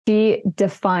She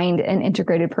defined an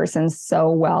integrated person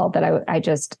so well that I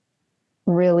just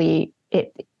really,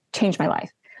 it changed my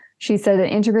life. She said an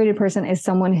integrated person is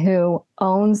someone who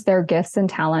owns their gifts and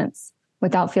talents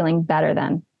without feeling better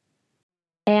than,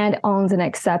 and owns and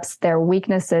accepts their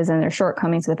weaknesses and their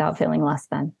shortcomings without feeling less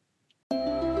than.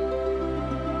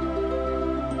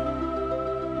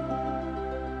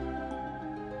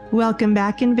 Welcome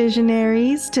back,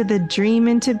 Envisionaries, to the Dream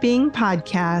into Being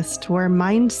podcast, where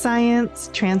mind science,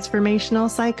 transformational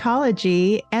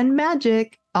psychology, and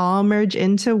magic all merge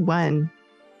into one.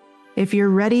 If you're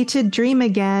ready to dream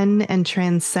again and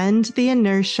transcend the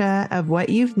inertia of what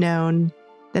you've known,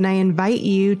 then I invite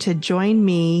you to join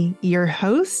me, your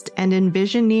host and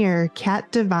Envisioneer,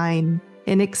 Kat Devine,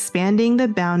 in expanding the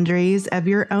boundaries of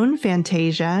your own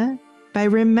fantasia by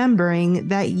remembering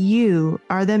that you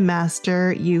are the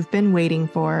master you've been waiting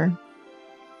for.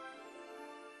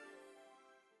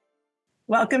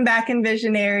 Welcome back,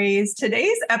 Envisionaries.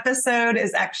 Today's episode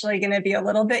is actually going to be a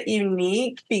little bit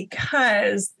unique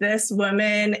because this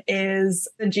woman is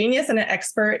a genius and an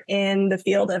expert in the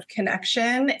field of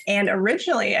connection. And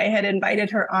originally, I had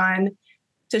invited her on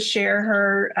to share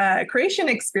her creation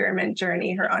experiment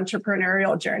journey, her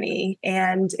entrepreneurial journey.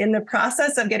 And in the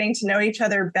process of getting to know each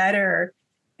other better,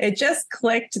 it just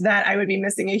clicked that I would be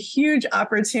missing a huge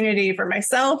opportunity for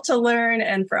myself to learn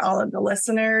and for all of the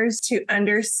listeners to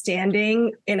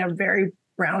understanding in a very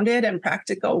grounded and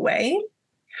practical way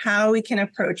how we can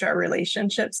approach our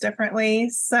relationships differently.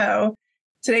 So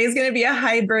today is going to be a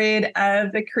hybrid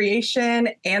of the creation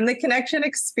and the connection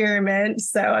experiment.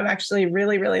 So I'm actually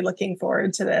really, really looking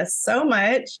forward to this so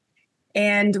much.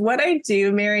 And what I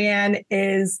do, Merianne,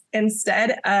 is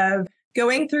instead of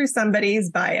going through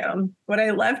somebody's bio, what I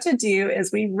love to do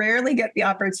is we rarely get the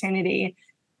opportunity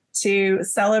to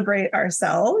celebrate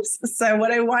ourselves. So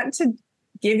what I want to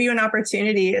give you an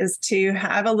opportunity is to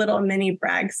have a little mini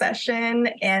brag session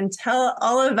and tell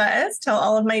all of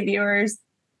my viewers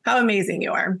how amazing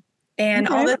you are and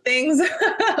all the things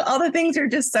you're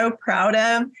just so proud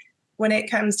of when it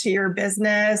comes to your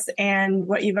business and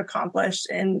what you've accomplished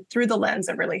and through the lens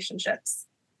of relationships.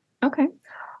 Okay.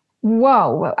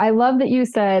 Whoa. I love that you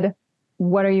said,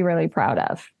 what are you really proud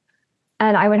of?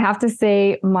 And I would have to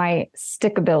say my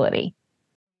stayability.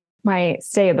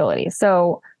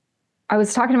 So I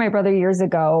was talking to my brother years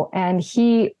ago, and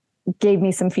he gave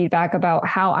me some feedback about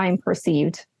how I'm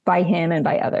perceived by him and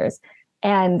by others.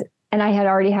 And I had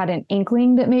already had an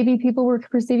inkling that maybe people were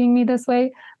perceiving me this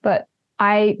way, but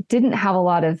I didn't have a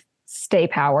lot of stay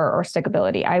power or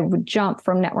stickability. I would jump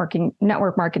from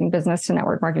network marketing business to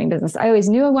network marketing business. I always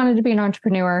knew I wanted to be an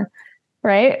entrepreneur,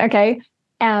 right? Okay.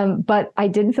 But I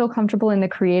didn't feel comfortable in the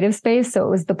creative space. So it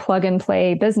was the plug and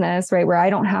play business, right? Where I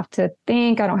don't have to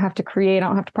think, I don't have to create, I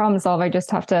don't have to problem solve. I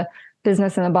just have to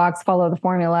business in the box, follow the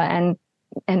formula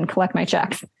and collect my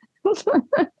checks.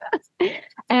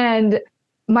 And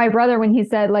my brother, when he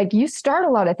said, like, you start a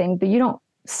lot of things, but you don't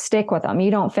stick with them,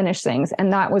 you don't finish things.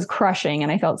 And that was crushing.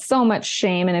 And I felt so much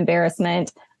shame and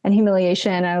embarrassment and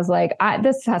humiliation. I was like,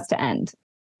 this has to end.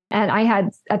 And I had,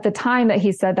 at the time that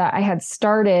he said that, I had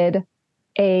started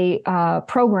a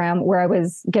program where I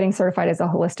was getting certified as a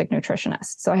holistic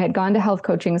nutritionist. So I had gone to health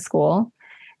coaching school,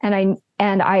 and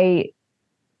I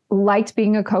liked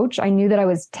being a coach. I knew that I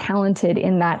was talented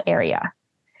in that area.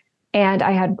 And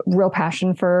I had real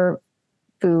passion for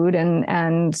food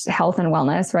and health and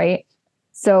wellness, right?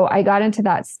 So I got into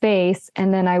that space,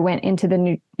 and then I went into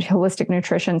the holistic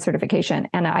nutrition certification,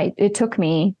 and it took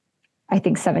me, I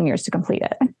think, 7 years to complete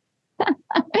it,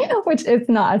 which is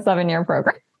not a 7-year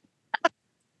program.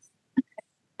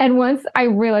 And once I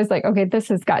realized, like, okay, this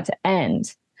has got to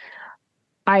end,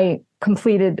 I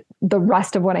completed the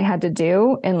rest of what I had to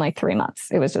do in like 3 months.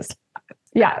 It was just,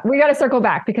 yeah, we got to circle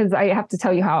back because I have to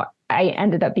tell you how I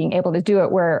ended up being able to do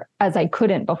it, whereas I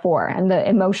couldn't before. And the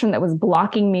emotion that was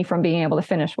blocking me from being able to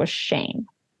finish was shame.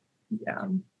 Yeah.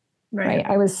 Right.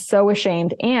 I was so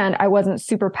ashamed, and I wasn't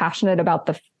super passionate about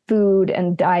the food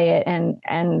and diet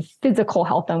and physical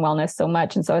health and wellness so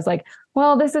much. And so I was like,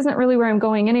 well, this isn't really where I'm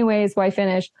going anyways. Why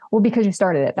finish? Well, because you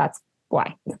started it. That's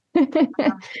why.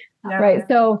 Yeah. Right.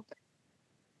 So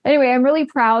anyway, I'm really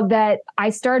proud that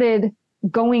I started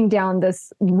going down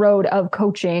this road of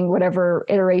coaching, whatever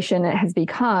iteration it has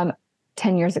become,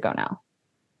 10 years ago now.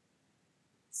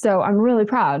 So I'm really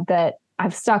proud that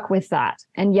I've stuck with that.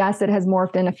 And yes, it has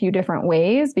morphed in a few different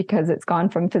ways because it's gone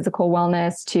from physical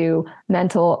wellness to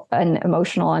mental and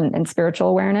emotional and spiritual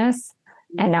awareness,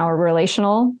 and now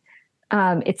relational.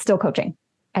 It's still coaching.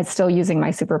 It's still using my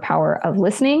superpower of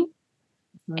listening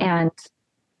and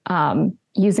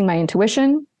using my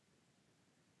intuition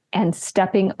and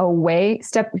stepping away,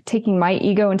 taking my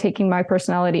ego and taking my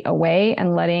personality away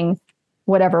and letting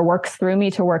whatever works through me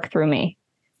to work through me.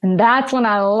 And that's when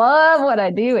I love what I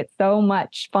do. It's so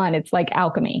much fun. It's like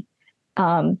alchemy,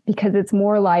 because it's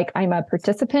more like I'm a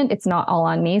participant. It's not all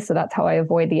on me. So that's how I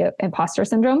avoid the imposter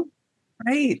syndrome.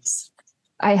 Right.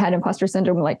 I had imposter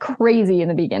syndrome like crazy in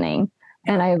the beginning,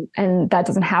 and that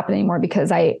doesn't happen anymore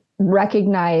because I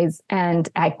recognize and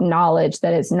acknowledge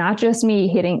that it's not just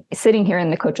me sitting here in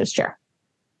the coach's chair.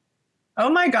 Oh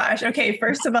my gosh. Okay.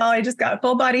 First of all, I just got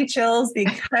full body chills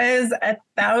because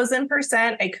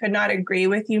 1,000%, I could not agree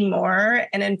with you more.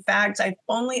 And in fact, I've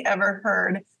only ever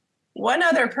heard one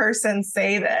other person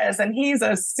say this, and he's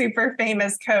a super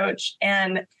famous coach.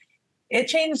 And it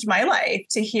changed my life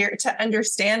to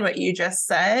understand what you just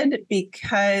said,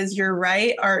 because you're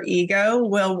right. Our ego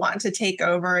will want to take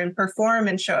over and perform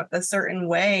and show up a certain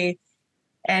way.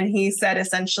 And he said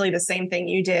essentially the same thing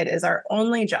you did is our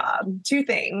only job. Two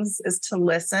things is to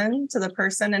listen to the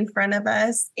person in front of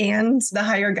us and the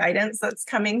higher guidance that's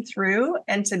coming through,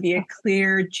 and to be a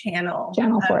clear channel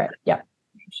for it. Yeah.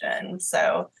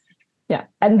 So, yeah.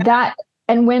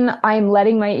 And when I'm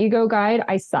letting my ego guide,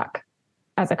 I suck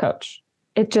as a coach.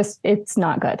 It's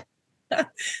not good.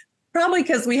 Probably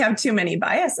because we have too many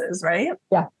biases, right?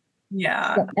 Yeah.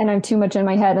 Yeah. And I'm too much in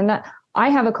my head. And that I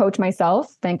have a coach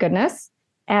myself, thank goodness.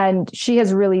 And she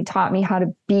has really taught me how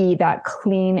to be that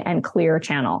clean and clear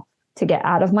channel, to get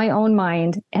out of my own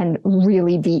mind and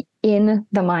really be in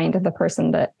the mind of the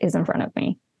person that is in front of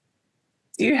me.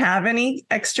 Do you have any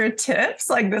extra tips?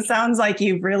 Like, this sounds like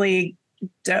you've really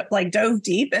dove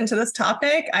deep into this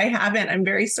topic. I haven't. I'm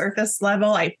very surface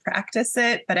level. I practice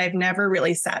it, but I've never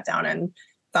really sat down and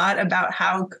thought about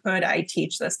how could I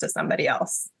teach this to somebody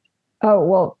else. Oh,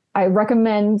 well, I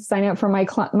recommend signing up for my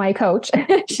coach.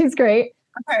 She's great.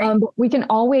 Okay. But we can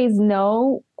always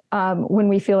know when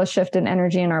we feel a shift in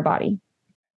energy in our body.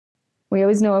 We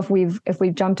always know if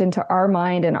we've jumped into our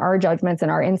mind and our judgments and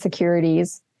our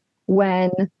insecurities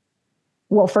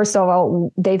well, first of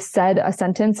all, they've said a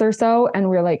sentence or so, and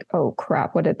we're like, oh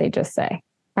crap, what did they just say?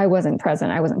 I wasn't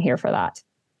present. I wasn't here for that.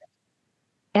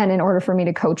 And in order for me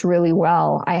to coach really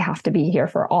well, I have to be here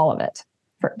for all of it,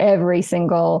 for every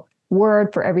single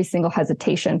word, for every single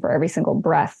hesitation, for every single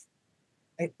breath.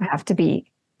 I have to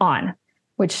be on,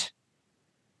 which,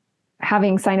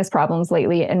 having sinus problems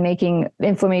lately and making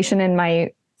inflammation in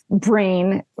my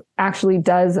brain actually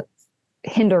does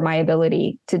hinder my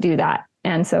ability to do that.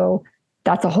 And so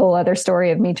that's a whole other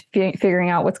story of me figuring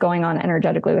out what's going on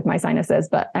energetically with my sinuses,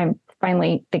 but I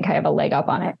finally think I have a leg up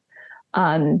on it.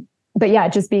 But yeah,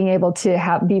 just being able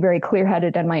to be very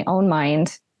clear-headed in my own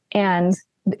mind. And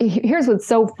here's what's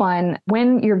so fun: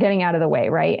 when you're getting out of the way,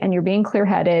 right? And you're being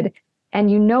clear-headed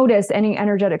and you notice any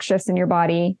energetic shifts in your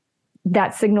body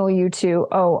that signal you to,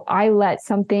 oh, I let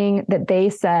something that they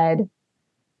said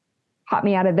hop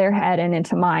me out of their head and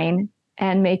into mine,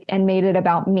 and made it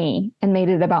about me, and made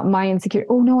it about my insecurity.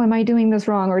 Oh no, am I doing this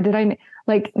wrong? Or did I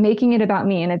making it about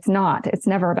me? And it's not, it's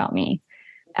never about me.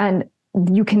 And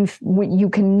you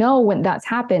can know when that's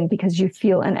happened because you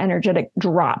feel an energetic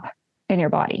drop in your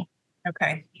body.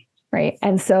 Okay. Right.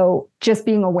 And so just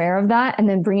being aware of that, and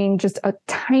then bringing just a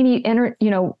tiny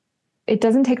it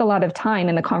doesn't take a lot of time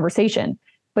in the conversation,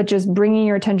 but just bringing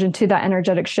your attention to that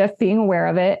energetic shift, being aware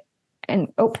of it, and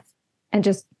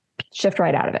just shift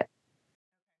right out of it.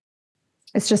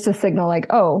 It's just a signal like,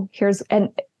 oh, and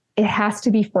it has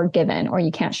to be forgiven or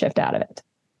you can't shift out of it.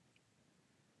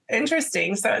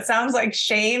 Interesting. So it sounds like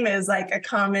shame is like a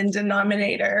common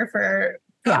denominator for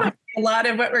a lot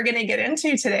of what we're going to get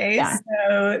into today. Yeah.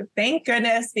 So thank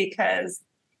goodness, because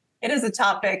it is a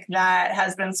topic that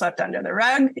has been swept under the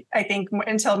rug, I think,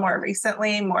 until more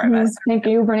recently, more of us. Thank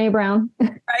you, Brene Brown.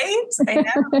 Right? I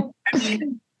know. I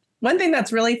mean, one thing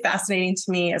that's really fascinating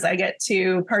to me is I get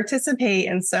to participate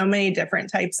in so many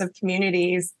different types of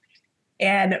communities.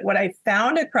 And what I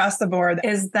found across the board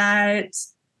is that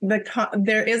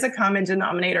there is a common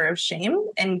denominator of shame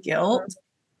and guilt,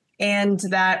 and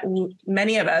that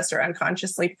many of us are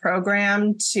unconsciously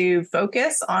programmed to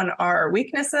focus on our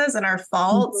weaknesses and our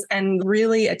faults and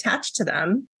really attach to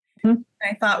them. Mm-hmm.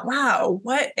 I thought, wow,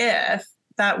 what if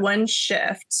that one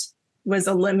shift was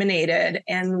eliminated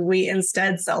and we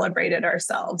instead celebrated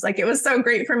ourselves? Like, it was so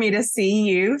great for me to see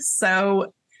you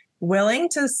so willing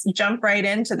to jump right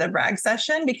into the brag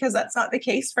session, because that's not the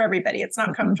case for everybody. It's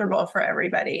not comfortable for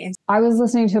everybody. I was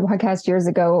listening to a podcast years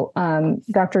ago,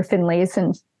 Dr.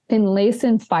 Finlayson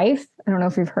Fife. I don't know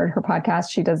if you've heard her podcast.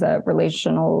 She does a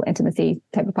relational intimacy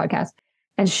type of podcast.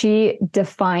 And she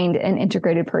defined an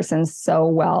integrated person so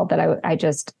well that I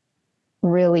just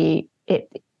really, it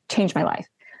changed my life.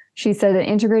 She said an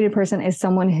integrated person is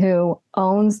someone who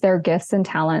owns their gifts and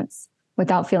talents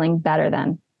without feeling better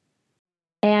than,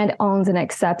 and owns and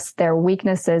accepts their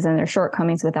weaknesses and their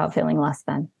shortcomings without feeling less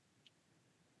than.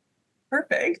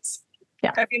 Perfect.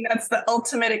 Yeah. I mean, that's the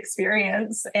ultimate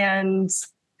experience. And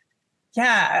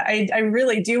yeah, I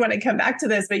really do want to come back to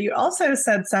this, but you also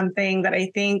said something that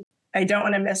I think I don't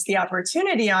want to miss the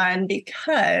opportunity on,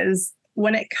 because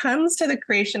when it comes to the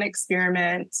creation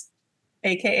experiment,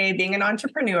 AKA being an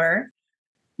entrepreneur,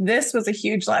 this was a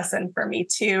huge lesson for me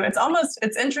too.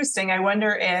 It's interesting. I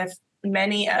wonder if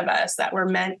many of us that were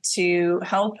meant to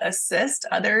help assist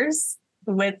others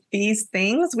with these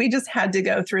things, we just had to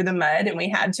go through the mud and we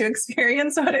had to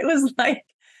experience what it was like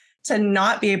to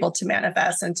not be able to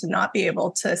manifest and to not be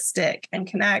able to stick and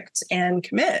connect and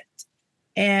commit.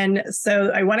 And so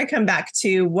I want to come back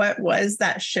to what was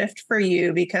that shift for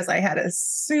you, because I had a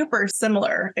super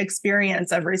similar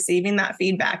experience of receiving that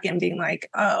feedback and being like,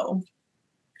 oh,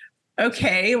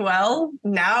 okay, well,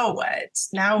 now what?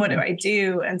 Now what do I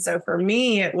do? And so for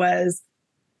me, it was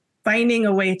finding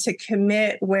a way to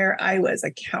commit where I was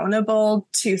accountable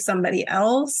to somebody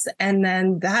else. And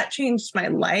then that changed my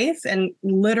life and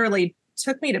literally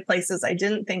took me to places I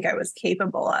didn't think I was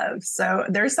capable of. So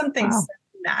there's something so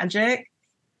magic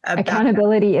about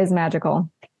accountability is magical.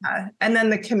 And then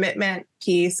the commitment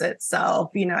piece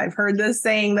itself. You know, I've heard this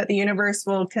saying that the universe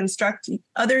will construct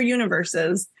other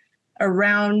universes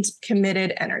around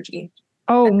committed energy.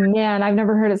 Oh man, I've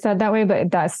never heard it said that way,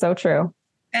 but that's so true.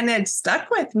 And it stuck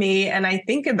with me. And I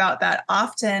think about that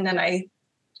often. And I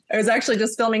was actually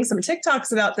just filming some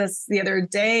TikToks about this the other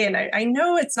day. And I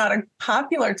know it's not a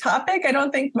popular topic. I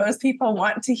don't think most people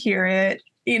want to hear it,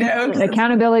 you know.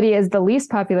 Accountability is the least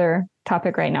popular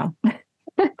topic right now.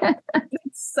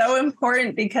 It's so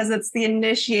important because it's the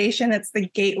initiation, it's the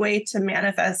gateway to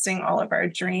manifesting all of our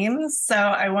dreams. So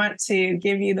I want to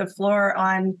give you the floor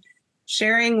on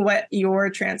sharing what your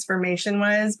transformation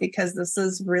was, because this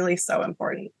is really so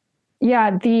important.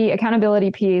 Yeah, the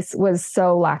accountability piece was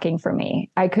so lacking for me.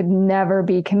 I could never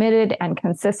be committed and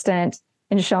consistent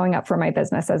in showing up for my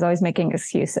business. I was always making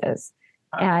excuses.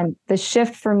 And the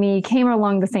shift for me came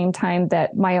along the same time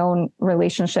that my own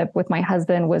relationship with my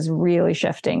husband was really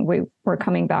shifting. We were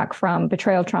coming back from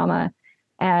betrayal trauma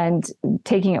and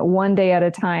taking it one day at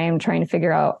a time, trying to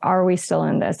figure out, are we still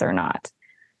in this or not?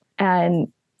 And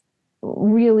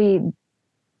really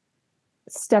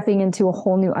stepping into a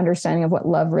whole new understanding of what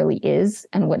love really is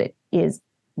and what it is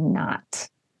not.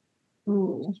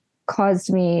 Ooh.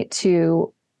 Caused me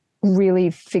to really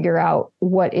figure out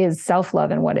what is self-love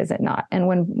and what is it not. And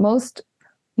when most,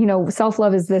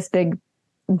 self-love is this big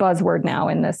buzzword now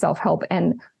in the self-help,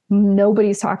 and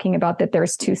nobody's talking about that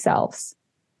there's two selves.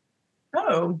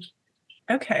 Oh,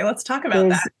 okay. Let's talk about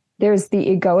that. There's the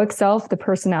egoic self, the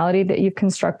personality that you've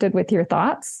constructed with your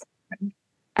thoughts.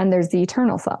 And there's the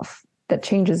eternal self that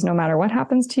changes no matter what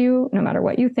happens to you, no matter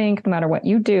what you think, no matter what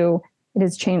you do. It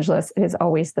is changeless. It is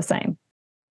always the same.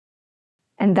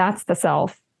 And that's the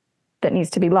self that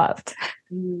needs to be loved.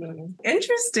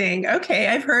 Interesting. Okay.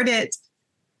 I've heard it,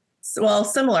 well,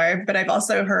 similar, but I've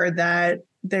also heard that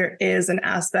there is an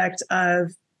aspect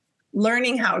of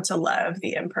learning how to love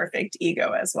the imperfect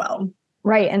ego as well.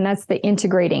 Right. And that's the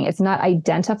integrating. It's not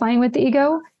identifying with the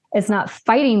ego. It's not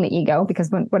fighting the ego,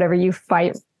 because whatever you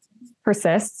fight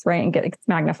persists, right, and gets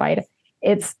magnified.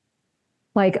 It's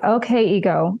like, okay,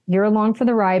 ego, you're along for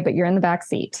the ride, but you're in the back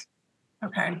seat.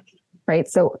 Okay. Right.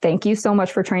 So thank you so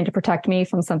much for trying to protect me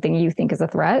from something you think is a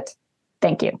threat.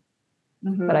 Thank you.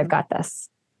 Mm-hmm. But I've got this.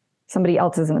 Somebody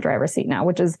else is in the driver's seat now,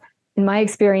 which is, in my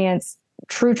experience,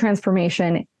 true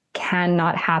transformation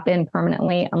cannot happen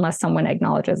permanently unless someone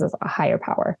acknowledges as a higher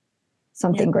power,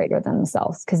 something greater than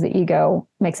themselves, because the ego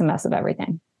makes a mess of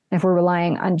everything. If we're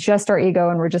relying on just our ego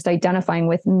and we're just identifying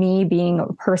with me being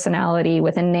a personality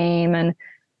with a name and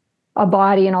a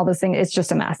body and all those things, it's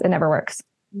just a mess. It never works.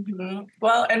 Mm-hmm.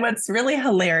 Well, and what's really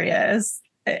hilarious,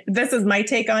 this is my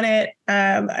take on it.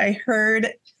 I heard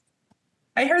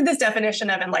this definition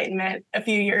of enlightenment a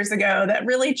few years ago that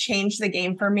really changed the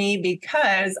game for me,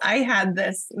 because I had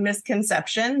this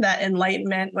misconception that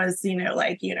enlightenment was,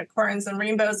 like unicorns and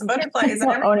rainbows and butterflies and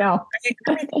everything. Oh no,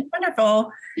 everything's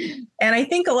wonderful. And I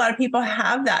think a lot of people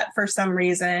have that for some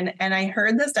reason. And I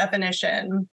heard this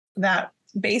definition that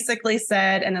basically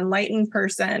said an enlightened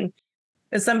person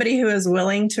is somebody who is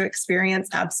willing to experience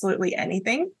absolutely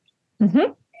anything.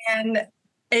 Mm-hmm. And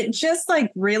it just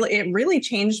really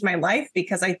changed my life,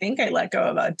 because I think I let go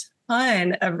of a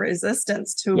ton of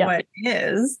resistance to what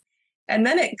is. And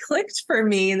then it clicked for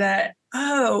me that,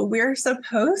 oh, we're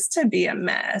supposed to be a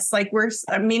mess. Like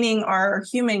meaning our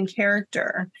human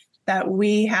character, that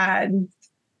we had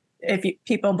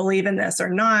people believe in this or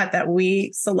not, that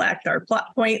we select our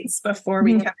plot points before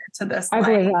we come into this I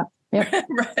believe that. Yep.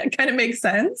 It kind of makes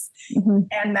sense.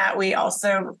 And that we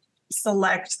also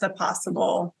select the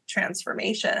possible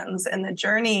transformations in the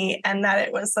journey, and that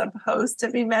it was supposed to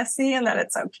be messy, and that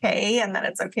it's okay, and that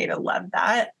it's okay to love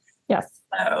that. Yes.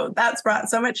 So that's brought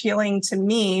so much healing to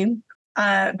me.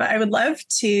 But I would love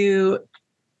to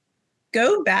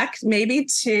go back maybe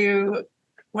to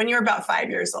when you were about 5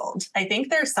 years old. I think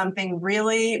there's something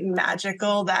really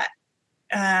magical that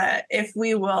if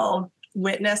we will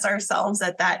witness ourselves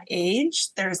at that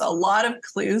age, there's a lot of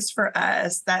clues for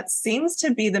us. That seems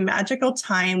to be the magical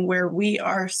time where we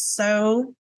are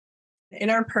so in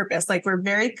our purpose. Like, we're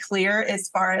very clear as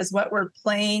far as what we're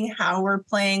playing, how we're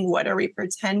playing, what are we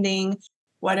pretending,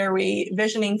 what are we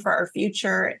visioning for our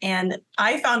future. And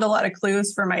I found a lot of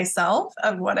clues for myself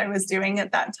of what I was doing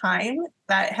at that time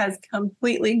that has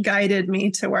completely guided me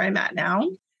to where I'm at now.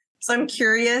 So I'm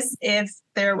curious if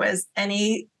there was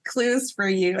any clues for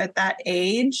you at that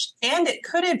age. And it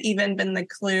could have even been the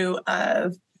clue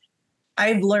of,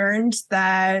 I've learned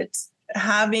that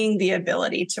having the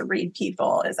ability to read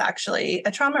people is actually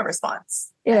a trauma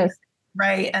response. It is.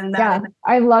 Right. And that,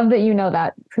 I love that you know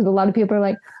that, because a lot of people are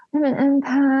like, I'm an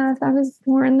empath, I was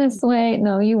born this way.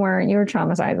 No, you weren't. You were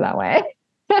traumatized that way.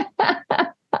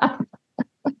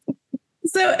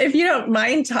 So if you don't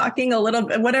mind talking a little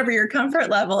bit, whatever your comfort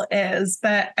level is,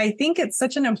 but I think it's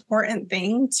such an important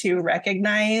thing to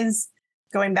recognize,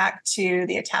 going back to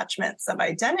the attachments of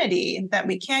identity, that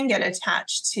we can get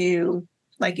attached to,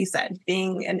 like you said,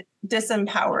 being a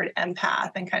disempowered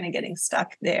empath and kind of getting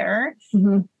stuck there.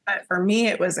 But for me,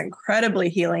 it was incredibly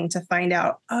healing to find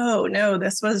out, oh no,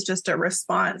 this was just a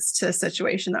response to a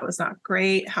situation that was not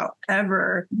great.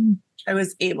 However, I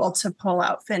was able to pull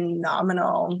out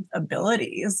phenomenal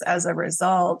abilities as a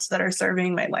result that are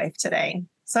serving my life today.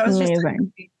 So it was just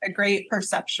a great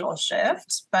perceptual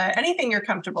shift. But anything you're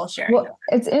comfortable sharing. Well,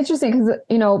 it's interesting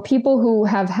because, people who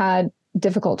have had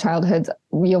difficult childhoods,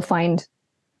 you'll find,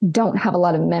 don't have a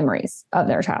lot of memories of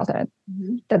their childhood.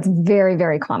 That's very,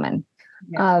 very common.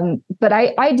 Yeah. But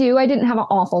I do. I didn't have an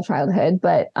awful childhood,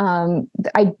 but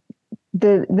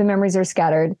the memories are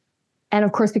scattered. And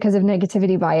of course, because of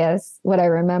negativity bias, what I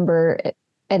remember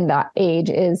in that age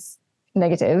is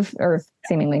negative or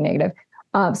seemingly negative.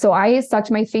 So I sucked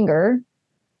my finger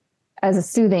as a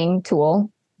soothing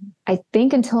tool, I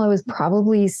think until I was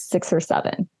probably 6 or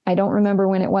 7. I don't remember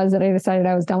when it was that I decided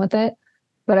I was done with it.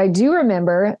 But I do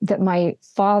remember that my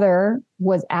father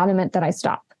was adamant that I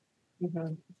stop.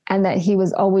 And that he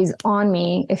was always on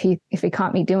me if he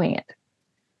caught me doing it.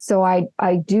 So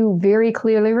I do very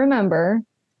clearly remember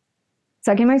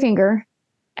sucking my finger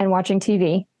and watching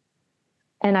TV.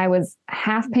 And I was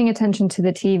half paying attention to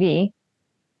the TV.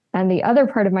 And the other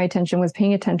part of my attention was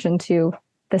paying attention to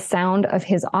the sound of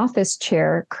his office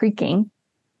chair creaking,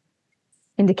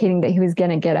 indicating that he was going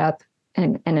to get up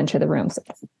and enter the room. So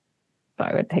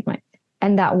I would take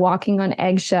and that walking on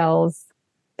eggshells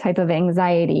type of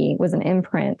anxiety was an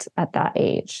imprint at that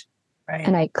age. Right.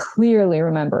 And I clearly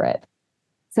remember it.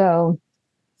 So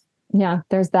yeah,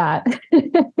 there's that.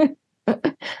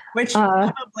 Which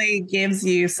probably gives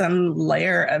you some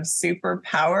layer of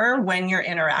superpower when you're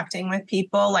interacting with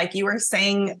people. Like you were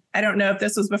saying, I don't know if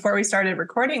this was before we started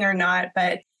recording or not,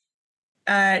 but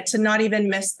to not even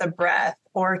miss the breath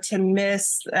or to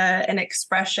miss an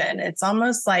expression. It's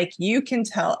almost like you can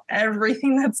tell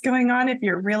everything that's going on if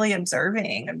you're really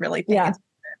observing and really paying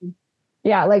attention.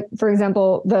 Yeah. Like, for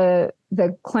example,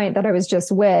 the client that I was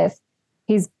just with,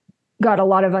 he's got a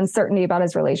lot of uncertainty about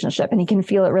his relationship and he can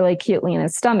feel it really acutely in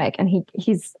his stomach. And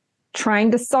he's trying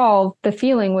to solve the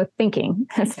feeling with thinking.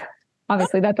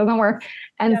 Obviously that doesn't work.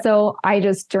 And so I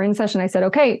just, during the session, I said,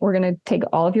 okay, we're going to take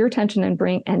all of your attention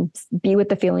and be with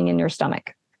the feeling in your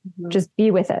stomach. Just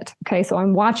be with it. Okay. So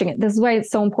I'm watching it. This is why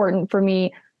it's so important for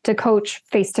me to coach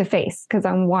face to face, because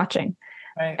I'm watching.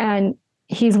 Right. And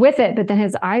he's with it, but then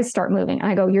his eyes start moving.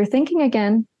 I go, you're thinking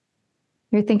again.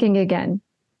 You're thinking again.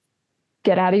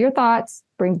 Get out of your thoughts,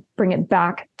 bring it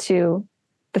back to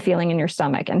the feeling in your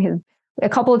stomach. And a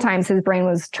couple of times his brain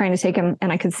was trying to take him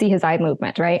and I could see his eye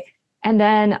movement. Right. And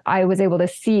then I was able to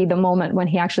see the moment when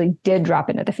he actually did drop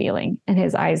into the feeling and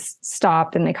his eyes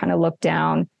stopped and they kind of looked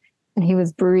down and he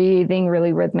was breathing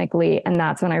really rhythmically. And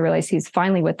that's when I realized he's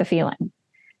finally with the feeling.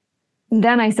 And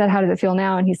then I said, how does it feel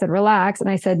now? And he said, relax. And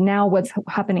I said, now what's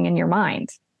happening in your mind?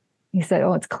 He said,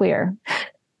 oh, it's clear.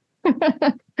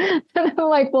 And I'm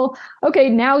like, well, okay,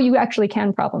 now you actually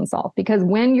can problem solve, because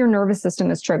when your nervous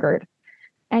system is triggered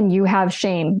and you have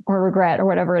shame or regret or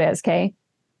whatever it is, okay,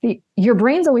 your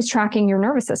brain's always tracking your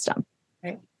nervous system.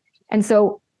 Right. And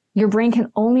so your brain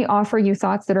can only offer you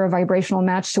thoughts that are a vibrational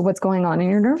match to what's going on in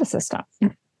your nervous system.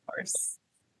 Of course.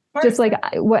 Just like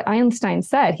what Einstein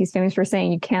said, he's famous for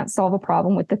saying you can't solve a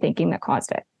problem with the thinking that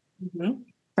caused it. Mm-hmm.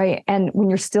 Right. And when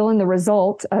you're still in the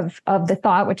result of the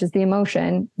thought, which is the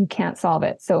emotion, you can't solve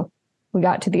it. So we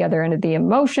got to the other end of the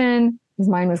emotion. His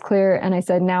mind was clear. And I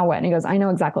said, now what? And he goes, I know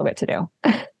exactly what to do.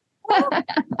 I'm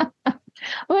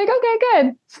like, okay,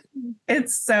 good.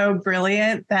 It's so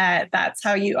brilliant that that's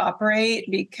how you operate,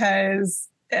 because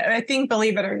I think,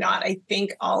 believe it or not, I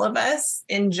think all of us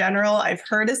in general, I've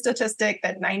heard a statistic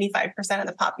that 95% of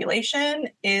the population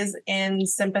is in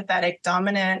sympathetic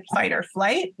dominant fight or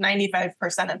flight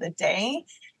 95% of the day,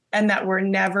 and that we're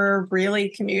never really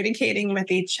communicating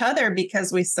with each other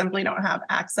because we simply don't have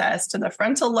access to the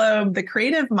frontal lobe, the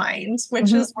creative mind,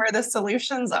 which is where the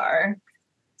solutions are.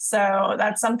 So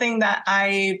that's something that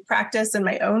I practice in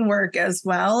my own work as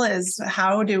well, is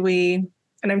how do we,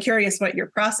 and I'm curious what your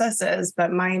process is,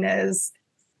 but mine is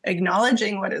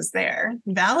acknowledging what is there,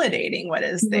 validating what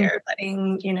is there,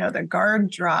 letting, the guard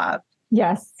drop.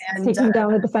 Yes. And taking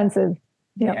down the defensive.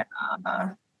 Yep. Yeah.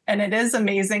 And it is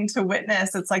amazing to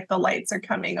witness. It's like the lights are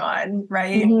coming on,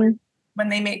 right? When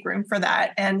they make room for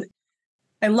that. And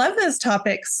I love this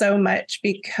topic so much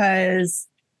because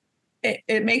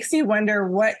it makes you wonder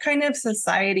what kind of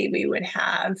society we would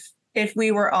have if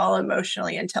we were all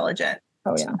emotionally intelligent.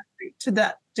 Oh, yeah. To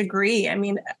that degree. I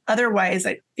mean, otherwise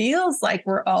it feels like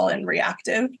we're all in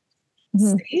reactive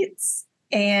states.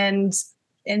 And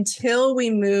until we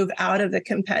move out of the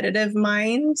competitive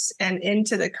mind and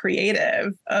into the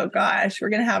creative, oh gosh, we're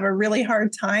going to have a really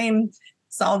hard time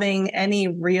solving any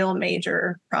real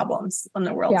major problems on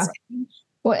the world stage.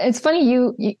 Well, it's funny,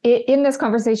 you in this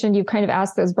conversation, you've kind of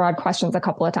asked those broad questions a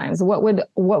couple of times. What would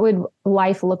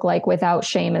life look like without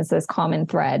shame as this common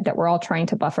thread that we're all trying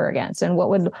to buffer against? And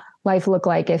what would life look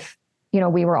like if,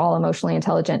 we were all emotionally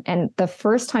intelligent? And the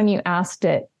first time you asked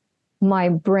it, my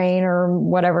brain, or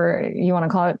whatever you want to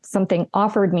call it, something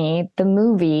offered me the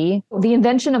movie, The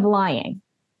Invention of Lying.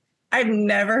 I've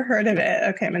never heard of it.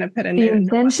 Okay, I'm going to put a The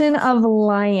Invention of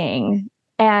Lying.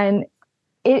 And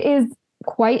it is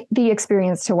quite the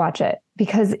experience to watch it,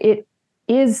 because it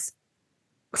is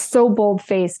so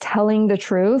bold-faced, telling the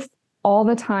truth all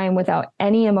the time without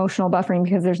any emotional buffering,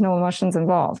 because there's no emotions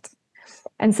involved.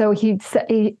 And so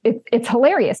it's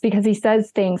hilarious because he says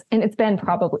things, and it's been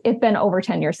over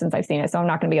 10 years since I've seen it, so I'm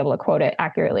not going to be able to quote it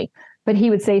accurately, but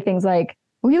he would say things like,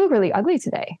 well, you look really ugly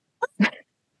today.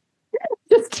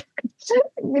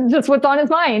 just what's on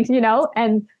his mind,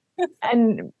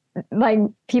 and like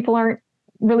people aren't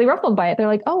really ruffled by it. They're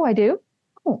like, oh, I do.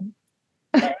 Oh,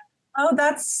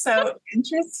 that's so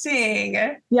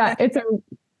interesting. Yeah.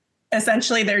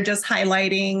 Essentially they're just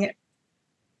highlighting,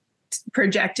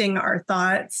 projecting our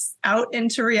thoughts out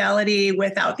into reality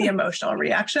without the emotional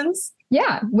reactions.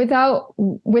 Yeah. Without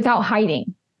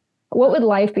hiding. What would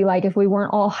life be like if we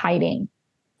weren't all hiding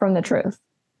from the truth?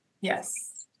 Yes.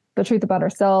 The truth about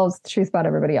ourselves, the truth about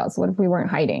everybody else. What if we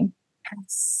weren't hiding?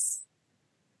 Yes.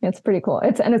 It's pretty cool.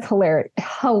 It's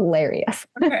hilarious.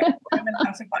 Okay, I'm gonna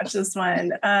have to watch this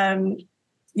one.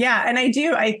 Yeah, and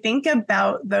I think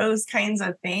about those kinds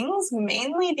of things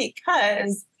mainly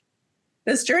because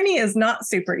this journey is not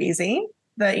super easy.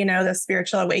 The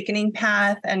spiritual awakening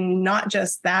path, and not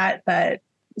just that, but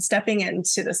stepping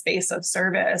into the space of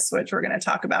service, which we're going to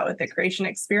talk about with the creation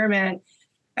experiment.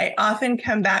 I often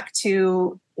come back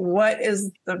to what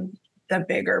is the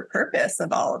bigger purpose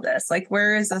of all of this? Like,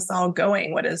 where is this all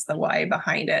going? What is the why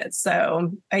behind it?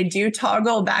 So I do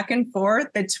toggle back and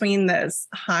forth between this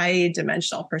high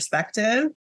dimensional perspective,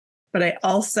 but I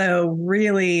also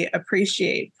really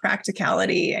appreciate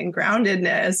practicality and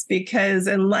groundedness, because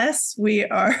unless we're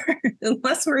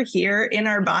here in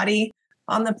our body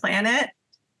on the planet,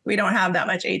 we don't have that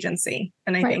much agency.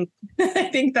 And I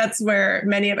think that's where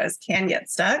many of us can get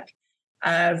stuck,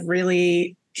 of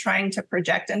really trying to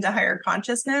project into higher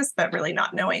consciousness, but really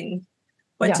not knowing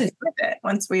what to do with it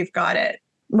once we've got it.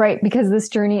 Right. Because this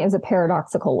journey is a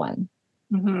paradoxical one,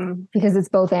 because it's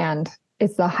both and.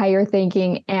 It's the higher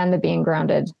thinking and the being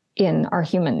grounded in our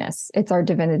humanness. It's our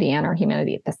divinity and our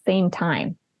humanity at the same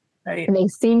time. Right. And they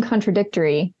seem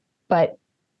contradictory, but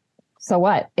so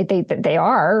what? They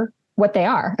are what they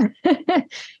are.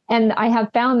 And I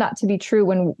have found that to be true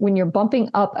when you're bumping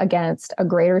up against a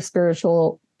greater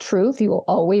spiritual truth, you will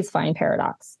always find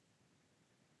paradox.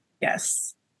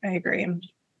 Yes, I agree.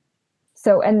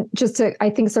 So, and just to,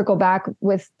 I think, circle back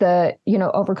with the,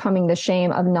 overcoming the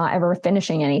shame of not ever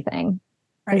finishing anything,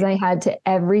 because I had to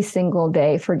every single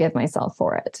day forgive myself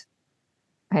for it.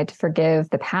 I had to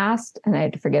forgive the past, and I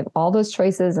had to forgive all those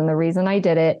choices and the reason I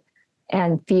did it,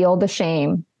 and feel the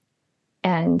shame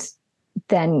And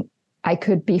then I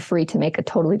could be free to make a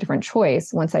totally different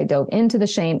choice once I dove into the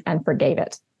shame and forgave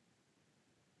it.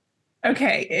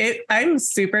 Okay. I'm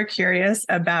super curious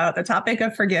about the topic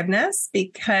of forgiveness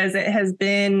because it has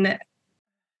been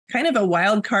kind of a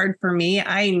wild card for me.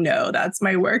 I know that's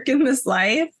my work in this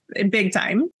life, big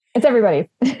time. It's everybody.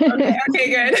 Okay,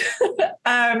 good.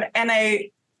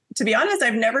 To be honest,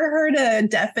 I've never heard a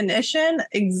definition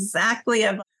exactly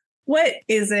of what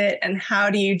is it and how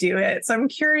do you do it. So I'm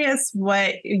curious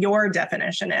what your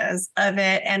definition is of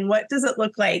it and what does it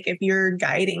look like if you're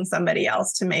guiding somebody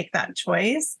else to make that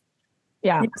choice?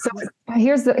 Yeah. So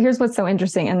here's what's so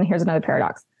interesting, and here's another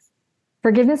paradox.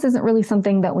 Forgiveness isn't really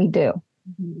something that we do.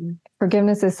 Mm-hmm.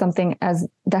 Forgiveness is something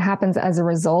that happens as a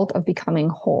result of becoming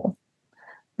whole.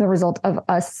 The result of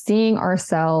us seeing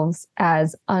ourselves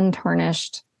as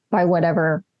untarnished by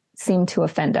whatever seemed to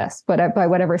offend us, but by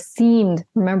whatever seemed,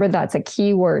 remember that's a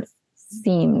key word,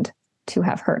 seemed to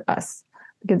have hurt us.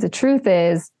 Because the truth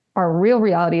is, our real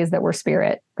reality is that we're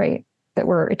spirit, right? That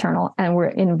we're eternal and we're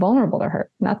invulnerable to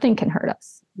hurt. Nothing can hurt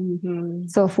us. Mm-hmm.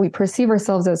 So if we perceive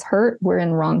ourselves as hurt, we're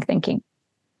in wrong thinking,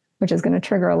 which is going to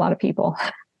trigger a lot of people.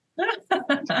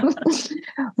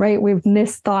 Right? We've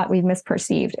misthought, we've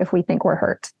misperceived if we think we're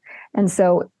hurt. And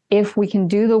so if we can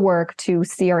do the work to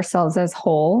see ourselves as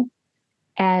whole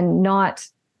and not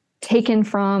taken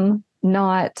from,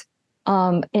 not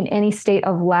in any state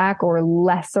of lack or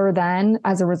lesser than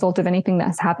as a result of anything that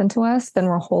has happened to us, then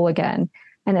we're whole again.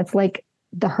 And it's like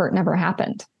the hurt never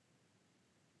happened.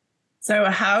 So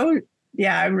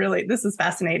this is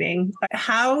fascinating.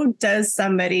 How does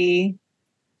somebody,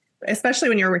 especially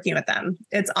when you're working with them,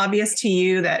 it's obvious to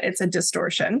you that it's a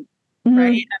distortion, mm-hmm.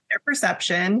 right, of their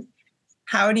perception.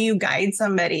 How do you guide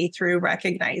somebody through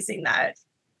recognizing that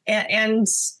and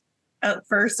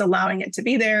first allowing it to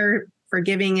be there,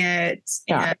 forgiving it,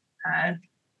 and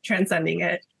transcending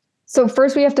it? So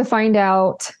first we have to find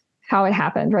out how it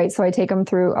happened, right? So I take them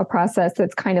through a process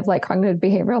that's kind of like cognitive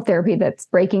behavioral therapy that's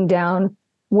breaking down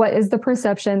what is the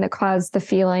perception that caused the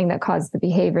feeling, that caused the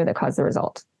behavior, that caused the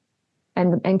result.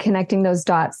 And connecting those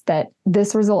dots that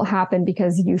this result happened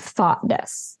because you thought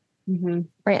this, mm-hmm.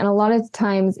 right? And a lot of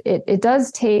times it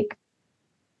does take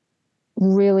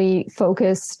really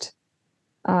focused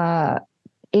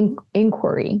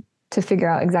inquiry to figure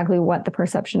out exactly what the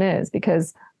perception is,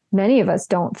 because many of us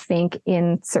don't think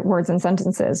in words and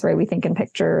sentences, right? We think in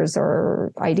pictures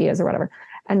or ideas or whatever.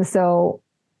 And so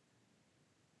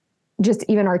just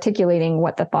even articulating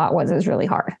what the thought was is really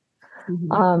hard.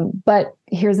 Mm-hmm. But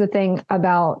here's the thing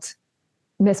about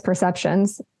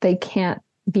misperceptions. They can't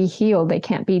be healed. They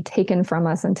can't be taken from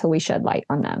us until we shed light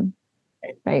on them,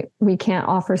 right? We can't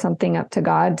offer something up to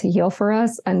God to heal for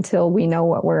us until we know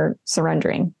what we're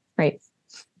surrendering, right?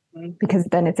 Mm-hmm. Because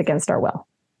then it's against our will.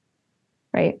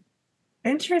 Right.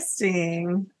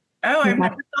 Interesting. Oh, I've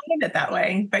never thought of it that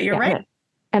way, but you're right.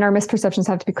 And our misperceptions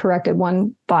have to be corrected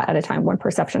one thought at a time, one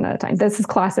perception at a time. This is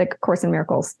classic Course in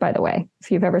Miracles, by the way, if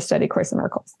you've ever studied Course in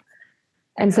Miracles.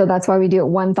 And so that's why we do it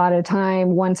one thought at a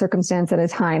time, one circumstance at a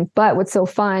time. But what's so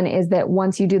fun is that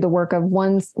once you do the work of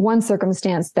one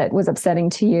circumstance that was upsetting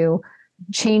to you,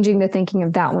 changing the thinking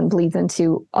of that one bleeds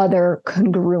into other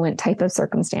congruent type of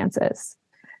circumstances.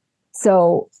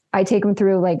 So I take them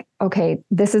through like, okay,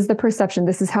 this is the perception.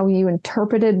 This is how you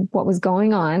interpreted what was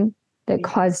going on that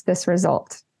caused this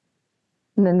result.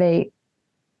 And then they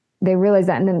realize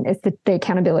that. And then it's the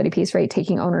accountability piece, right?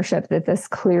 Taking ownership that this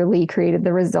clearly created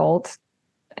the result.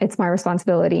 It's my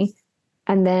responsibility.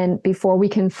 And then before we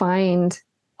can find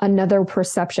another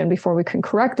perception, before we can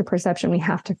correct the perception, we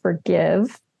have to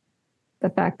forgive the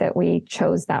fact that we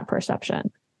chose that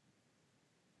perception,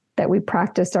 that we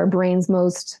practiced our brain's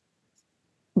most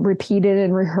repeated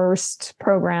and rehearsed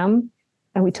program.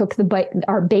 And we took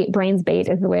our brain's bait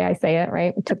is the way I say it,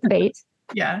 right? We took the bait.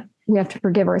 Yeah. We have to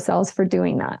forgive ourselves for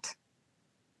doing that.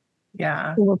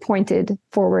 Yeah. We're pointed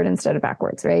forward instead of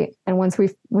backwards, right? And once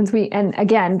we, and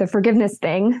again, the forgiveness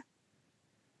thing,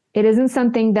 it isn't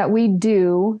something that we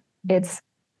do. It's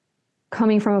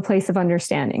coming from a place of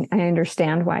understanding. I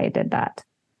understand why I did that.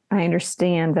 I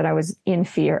understand that I was in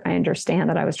fear. I understand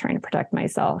that I was trying to protect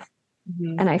myself.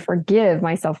 Mm-hmm. And I forgive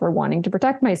myself for wanting to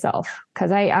protect myself because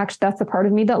that's the part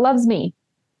of me that loves me.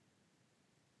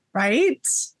 Right.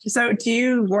 So do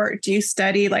you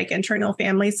study like internal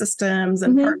family systems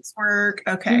and parts work?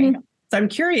 Okay. Mm-hmm. So I'm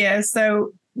curious.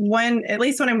 So at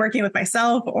least when I'm working with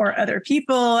myself or other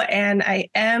people, and I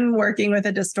am working with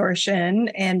a distortion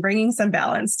and bringing some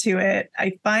balance to it,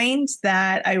 I find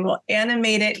that I will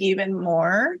animate it even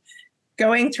more,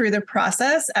 going through the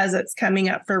process as it's coming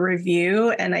up for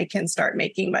review and I can start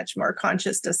making much more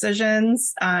conscious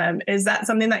decisions. Is that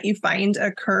something that you find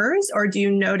occurs, or do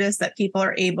you notice that people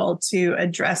are able to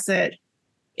address it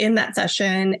in that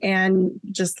session and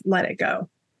just let it go?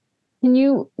 Can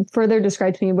you further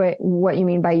describe to me what you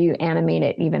mean by you animate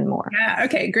it even more? Yeah.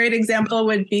 Okay. Great example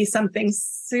would be something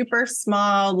super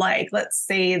small. Like, let's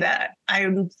say that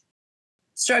I'm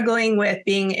struggling with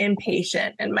being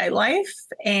impatient in my life,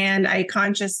 and I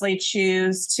consciously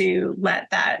choose to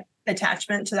let that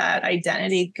attachment to that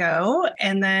identity go.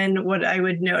 And then what I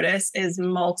would notice is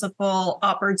multiple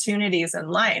opportunities in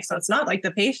life. So it's not like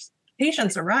the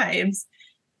patience arrives.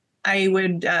 I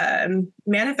would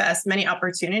manifest many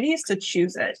opportunities to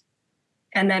choose it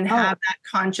and then have that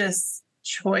conscious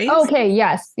choice. Okay.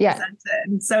 Yes. Yes.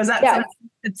 Presented. So is that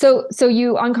so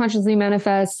you unconsciously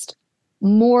manifest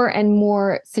more and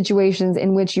more situations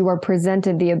in which you are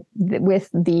presented with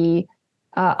the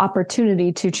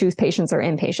opportunity to choose patience or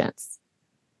impatience,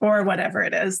 or whatever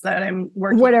it is that I'm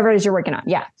working. Whatever it is you're working on.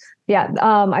 Yeah. Yeah.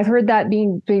 I've heard that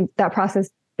that process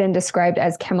been described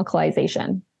as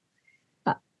chemicalization.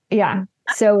 Yeah.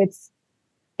 So it's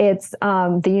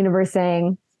the universe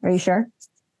saying, "Are you sure?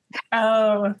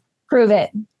 Oh, prove it."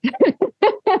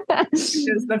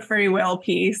 Is the free will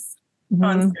piece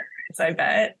on steroids, I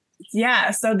bet.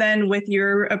 Yeah. So then with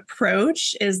your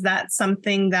approach, is that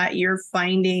something that you're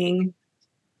finding,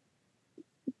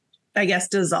 I guess,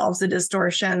 dissolves the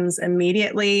distortions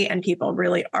immediately and people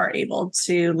really are able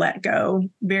to let go?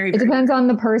 It depends on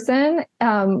the person.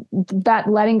 That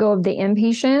letting go of the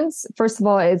impatience, first of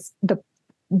all, is the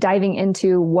diving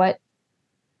into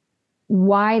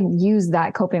why use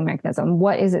that coping mechanism?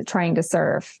 What is it trying to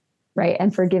serve? Right.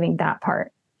 And forgiving that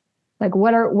part. Like,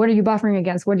 what are you buffering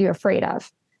against? What are you afraid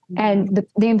of? And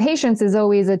the impatience is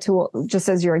always a tool, just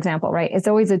as your example, right? It's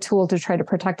always a tool to try to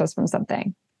protect us from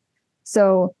something.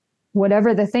 So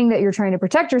whatever the thing that you're trying to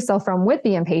protect yourself from with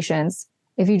the impatience,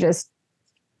 if you just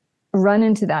run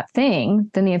into that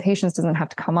thing, then the impatience doesn't have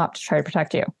to come up to try to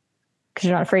protect you because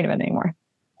you're not afraid of it anymore.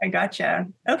 I gotcha.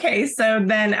 Okay. So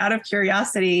then out of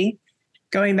curiosity,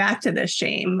 going back to this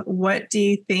shame, what do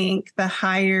you think the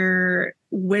higher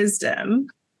wisdom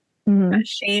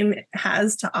shame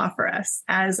has to offer us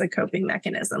as a coping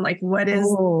mechanism? Like, what is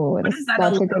that?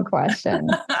 Such a good question.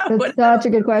 That's such a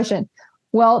good question.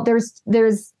 Well,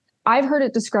 I've heard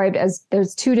it described as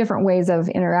there's two different ways of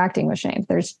interacting with shame.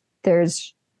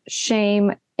 There's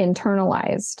shame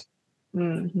internalized,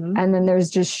 and then there's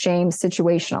just shame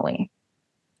situationally.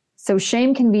 So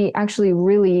shame can be actually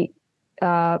really,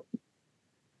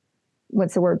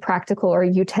 what's the word? Practical or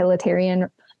utilitarian,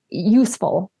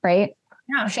 useful, right?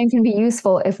 Yeah. Shame can be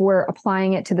useful if we're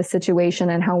applying it to the situation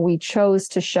and how we chose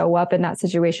to show up in that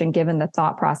situation, given the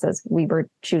thought process we were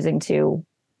choosing to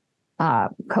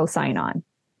co-sign on.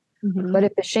 But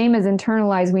if the shame is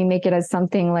internalized, we make it as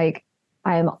something like,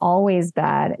 I am always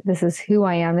bad. This is who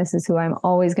I am. This is who I'm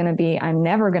always going to be. I'm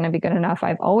never going to be good enough.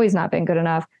 I've always not been good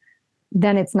enough.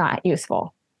 Then it's not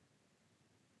useful.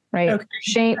 Right.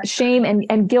 Okay. Shame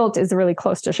and guilt is really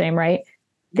close to shame, right?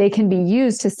 They can be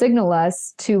used to signal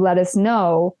us, to let us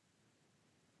know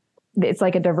it's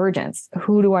like a divergence.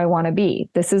 Who do I want to be?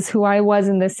 This is who I was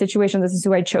in this situation. This is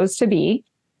who I chose to be.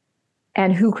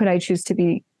 And who could I choose to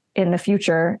be in the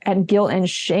future? And guilt and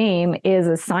shame is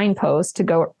a signpost to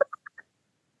go,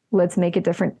 let's make it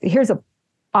different. Here's an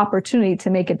opportunity to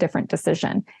make a different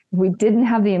decision. If we didn't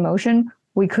have the emotion,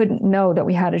 we couldn't know that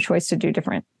we had a choice to do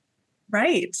different.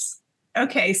 Right.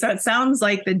 Okay. So it sounds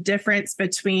like the difference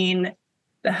between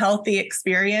the healthy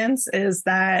experience is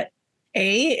that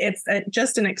it's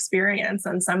just an experience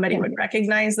and somebody would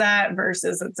recognize that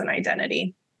versus it's an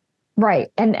identity. Right.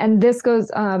 And this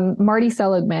goes, Marty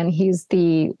Seligman, he's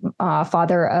the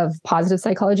father of positive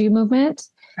psychology movement.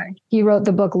 Okay. He wrote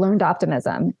the book Learned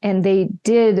Optimism, and they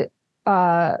did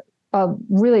a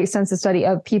really extensive study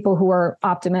of people who are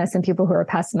optimists and people who are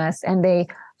pessimists. And they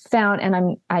found,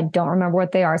 and I don't remember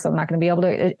what they are, so I'm not going to be able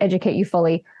to educate you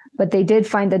fully, but they did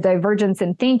find the divergence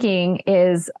in thinking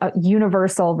is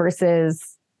universal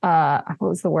versus, what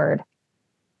was the word?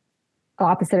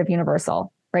 Opposite of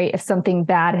universal, right? If something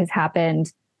bad has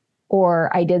happened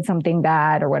or I did something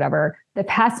bad or whatever, the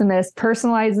pessimist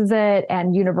personalizes it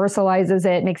and universalizes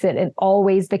it, makes it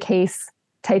always the case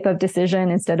type of decision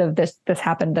instead of this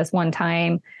happened this one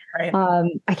time. Right.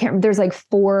 I can't, there's like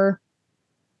four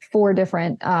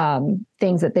different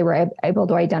things that they were able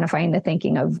to identify in the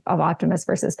thinking of optimist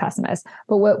versus pessimist.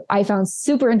 But what I found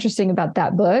super interesting about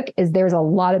that book is there's a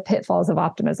lot of pitfalls of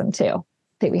optimism too,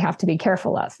 that we have to be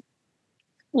careful of.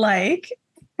 Like?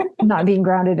 Not being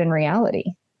grounded in reality.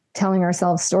 telling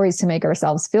ourselves stories to make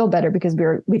ourselves feel better because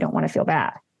we don't want to feel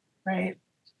bad. Right.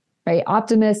 Right.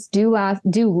 Optimists do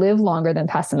live longer than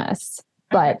pessimists,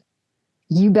 but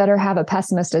you better have a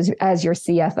pessimist as your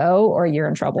CFO or you're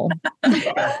in trouble.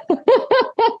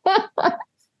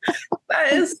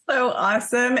 That is so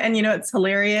awesome. And it's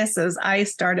hilarious as I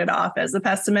started off as a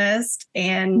pessimist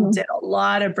and did a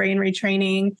lot of brain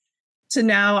retraining to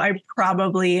now I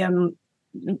probably am,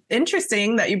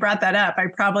 interesting that you brought that up. I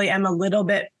probably am a little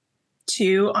bit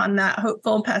too on that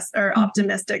hopeful or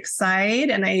optimistic side.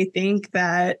 And I think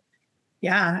that,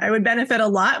 I would benefit a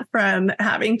lot from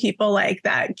having people like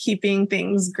that, keeping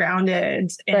things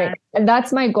grounded. Right. And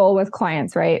that's my goal with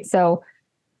clients, right? So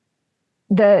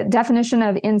the definition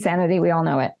of insanity, we all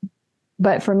know it.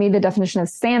 But for me, the definition of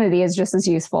sanity is just as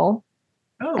useful.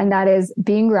 Oh. And that is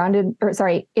being grounded,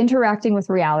 interacting with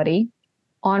reality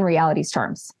on reality's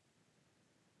terms.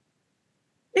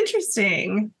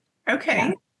 Interesting. Okay.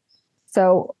 Yeah.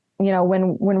 So,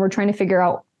 when we're trying to figure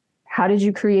out how did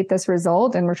you create this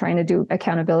result and we're trying to do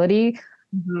accountability,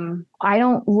 I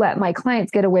don't let my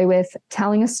clients get away with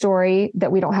telling a story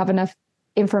that we don't have enough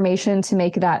information to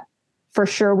make that for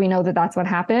sure we know that that's what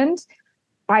happened.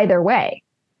 Either way,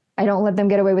 I don't let them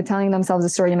get away with telling themselves a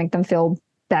story to make them feel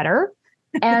better.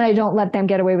 And I don't let them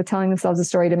get away with telling themselves a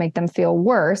story to make them feel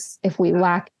worse if we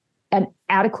lack an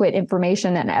adequate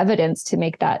information and evidence to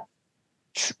make that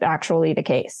actually the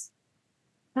case.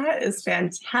 That is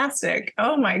fantastic.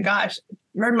 Oh my gosh.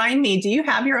 Remind me, do you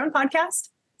have your own podcast?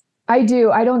 I do.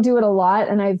 I don't do it a lot.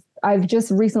 And I've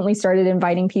just recently started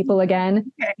inviting people again.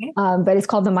 Okay. But it's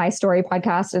called the My Story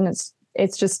podcast. And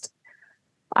it's just,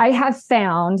 I have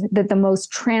found that the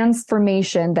most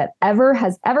transformation that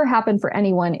has ever happened for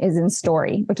anyone is in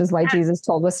story, which is why Jesus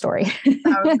told us story.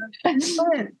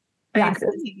 Yes,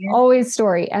 always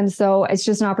story. And so it's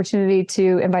just an opportunity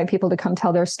to invite people to come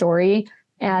tell their story.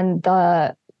 And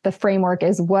the framework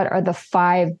is, what are the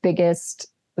five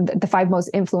most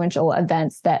influential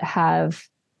events that have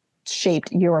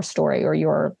shaped your story or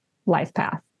your life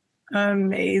path?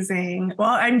 Amazing.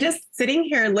 Well, I'm just sitting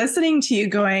here listening to you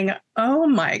going, oh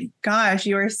my gosh,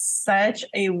 you are such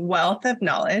a wealth of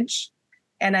knowledge.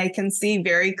 And I can see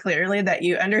very clearly that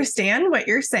you understand what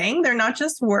you're saying. They're not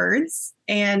just words.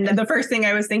 And the first thing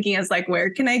I was thinking is like, where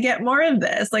can I get more of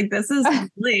this? Like, this is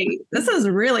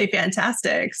really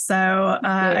fantastic. So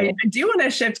I do want to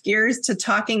shift gears to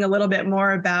talking a little bit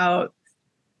more about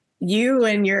you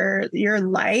and your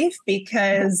life,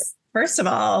 because first of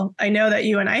all, I know that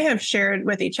you and I have shared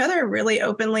with each other really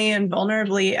openly and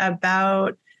vulnerably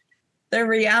about the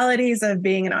realities of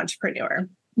being an entrepreneur.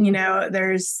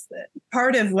 There's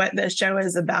part of what this show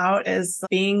is about is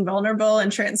being vulnerable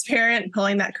and transparent,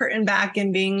 pulling that curtain back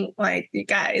and being like, you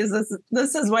guys,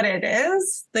 this is what it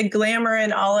is. The glamour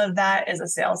and all of that is a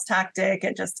sales tactic.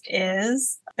 It just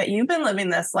is. But you've been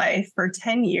living this life for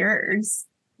 10 years.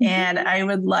 And I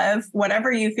would love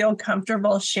whatever you feel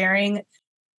comfortable sharing.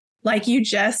 Like you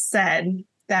just said,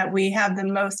 that we have the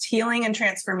most healing and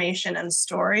transformation and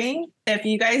story. If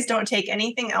you guys don't take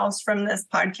anything else from this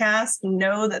podcast,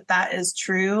 know that that is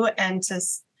true, and to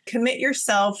commit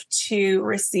yourself to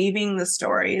receiving the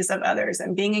stories of others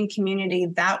and being in community.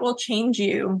 That will change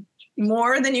you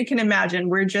more than you can imagine.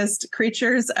 We're just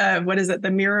creatures of,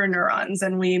 the mirror neurons,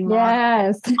 and we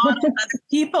model other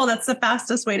people. That's the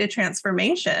fastest way to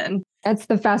transformation. That's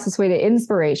the fastest way to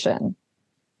inspiration.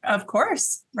 Of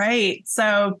course. Right.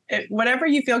 So whatever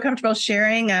you feel comfortable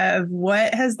sharing of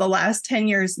what has the last 10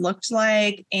 years looked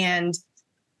like, and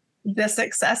the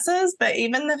successes, but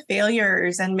even the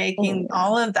failures, and making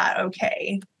all of that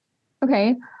okay.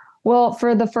 Okay. Well,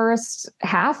 for the first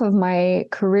half of my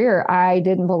career, I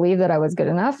didn't believe that I was good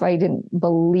enough. I didn't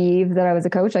believe that I was a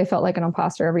coach. I felt like an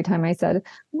imposter every time I said,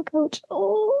 I'm a coach.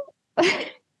 Oh.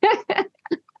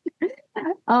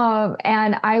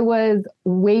 And I was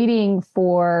waiting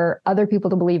for other people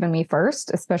to believe in me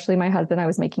first, especially my husband. I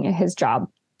was making it his job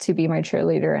to be my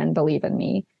cheerleader and believe in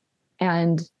me.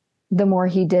 And the more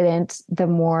he didn't, the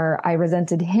more I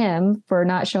resented him for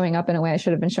not showing up in a way I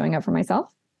should have been showing up for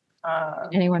myself.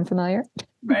 Anyone familiar?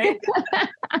 Right.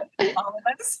 All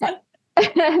of us.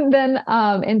 And then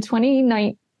in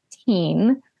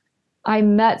 2019, I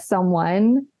met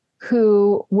someone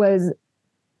who was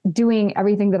doing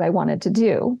everything that I wanted to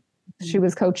do. She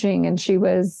was coaching, and she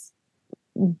was,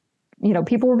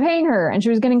 people were paying her, and she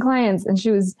was getting clients, and she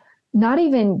was not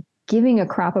even giving a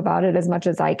crap about it as much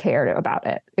as I cared about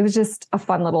it. It was just a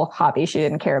fun little hobby she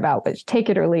didn't care about, but take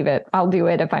it or leave it. I'll do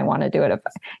it if I want to do it.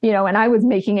 And I was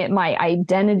making it my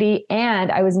identity,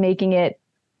 and I was making it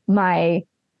my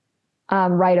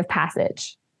rite of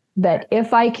passage. that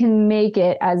if I can make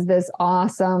it as this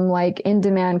awesome, like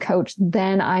in-demand coach,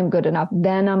 then I'm good enough.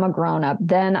 Then I'm a grown-up.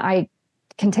 Then I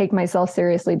can take myself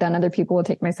seriously. Then other people will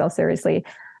take myself seriously.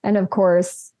 And of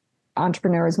course,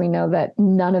 entrepreneurs, we know that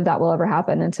none of that will ever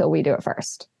happen until we do it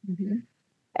first. Mm-hmm.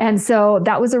 And so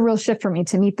that was a real shift for me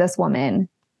to meet this woman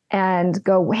and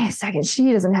go, wait a second,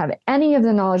 she doesn't have any of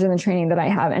the knowledge and the training that I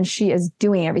have, and she is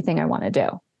doing everything I want to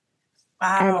do.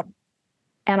 Wow.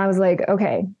 And I was like,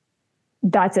 okay,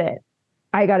 that's it.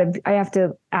 I have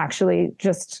to actually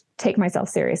just take myself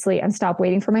seriously and stop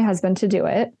waiting for my husband to do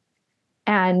it.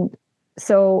 And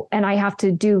I have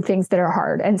to do things that are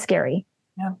hard and scary,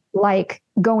 like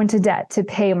go into debt to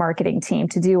pay a marketing team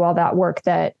to do all that work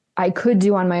that I could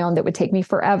do on my own that would take me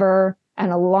forever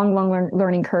and a long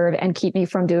learning curve and keep me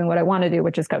from doing what I want to do,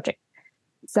 which is coaching.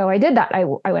 So I did that.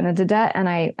 I went into debt and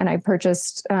I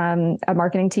purchased a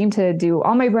marketing team to do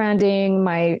all my branding,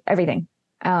 my everything,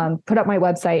 put up my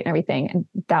website and everything. And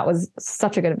that was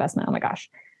such a good investment. Oh my gosh.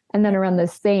 And then around the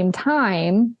same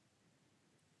time,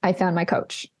 I found my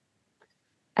coach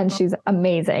and she's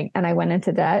amazing. And I went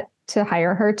into debt to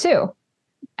hire her too.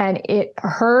 And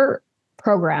her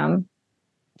program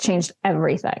changed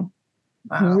everything.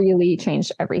 Wow. Really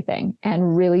changed everything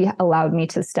and really allowed me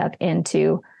to step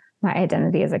into my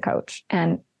identity as a coach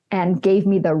and gave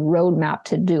me the roadmap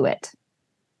to do it.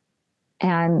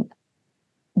 And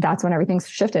that's when everything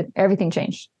shifted. Everything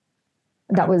changed.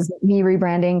 That was me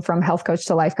rebranding from health coach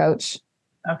to life coach.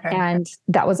 Okay. And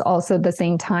that was also the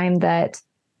same time that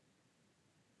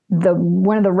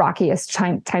one of the rockiest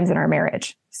times in our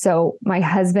marriage. So my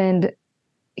husband,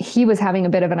 he was having a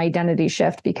bit of an identity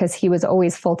shift because he was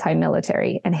always full-time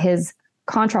military and his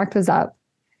contract was up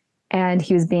and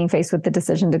he was being faced with the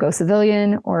decision to go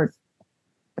civilian or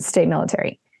stay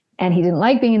military. And he didn't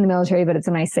like being in the military, but it's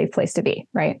a nice, safe place to be,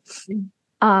 right?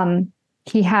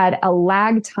 He had a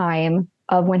lag time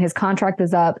of when his contract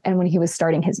was up and when he was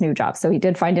starting his new job. So he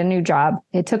did find a new job.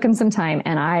 It took him some time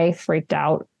and I freaked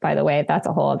out, by the way. That's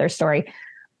a whole other story.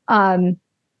 And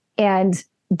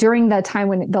during that time,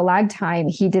 when the lag time,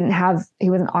 he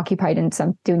wasn't occupied in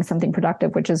doing something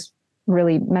productive, which is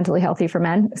really mentally healthy for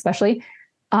men, especially.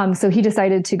 So he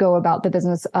decided to go about the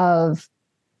business of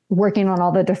working on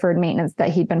all the deferred maintenance that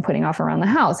he'd been putting off around the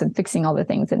house and fixing all the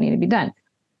things that needed to be done.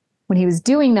 When he was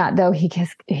doing that, though, he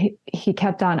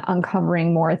kept on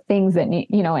uncovering more things that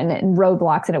and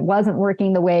roadblocks, and it wasn't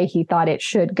working the way he thought it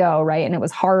should go, right? And it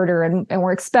was harder and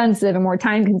more expensive and more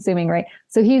time consuming, right?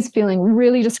 So he's feeling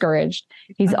really discouraged.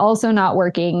 He's also not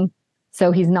working,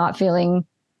 so he's not feeling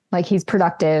like he's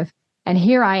productive. And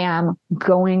here I am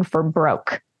going for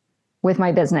broke with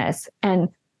my business, and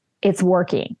it's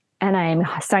working, and I'm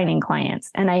signing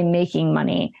clients, and I'm making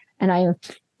money, and I'm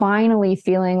finally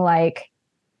feeling like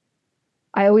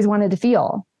I always wanted to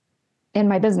feel in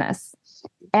my business.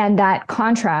 And that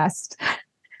contrast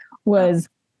was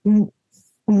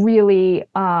really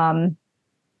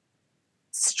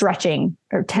stretching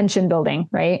or tension building,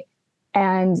 right?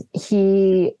 And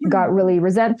he got really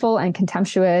resentful and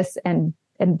contemptuous and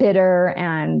bitter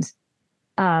and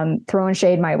throwing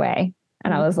shade my way.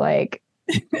 And I was like,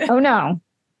 oh no.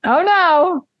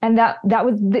 And that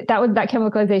was that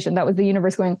chemicalization. That was the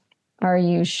universe going, are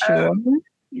you sure?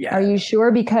 Yeah. Are you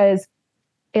sure? Because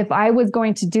if I was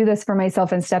going to do this for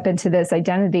myself and step into this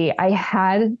identity, I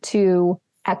had to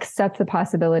accept the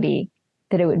possibility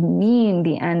that it would mean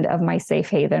the end of my safe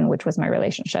haven, which was my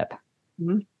relationship.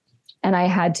 Mm-hmm. And I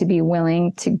had to be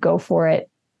willing to go for it,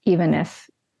 even if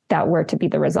that were to be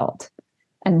the result.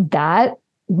 And that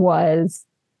was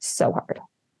so hard.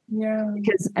 Yeah.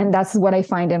 And that's what I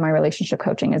find in my relationship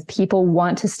coaching is people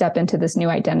want to step into this new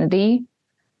identity,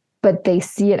 but they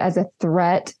see it as a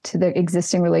threat to the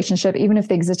existing relationship. Even if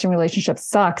the existing relationship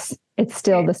sucks, it's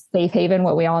still the safe haven,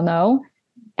 what we all know.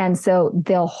 And so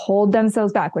they'll hold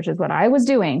themselves back, which is what I was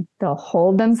doing. They'll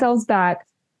hold themselves back,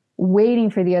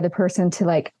 waiting for the other person to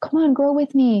like, come on, grow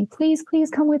with me. Please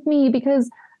come with me because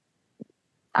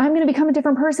I'm going to become a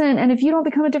different person. And if you don't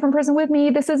become a different person with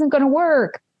me, this isn't going to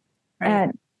work.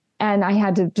 Right. And I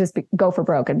had to just go for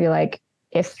broke and be like,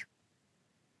 if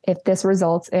this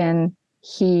results in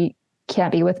he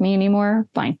can't be with me anymore,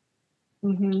 fine.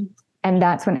 Mm-hmm. And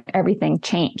that's when everything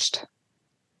changed.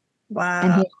 Wow.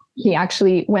 And he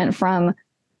actually went from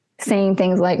saying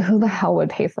things like, who the hell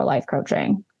would pay for life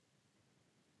coaching,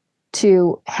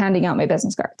 to handing out my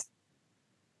business cards.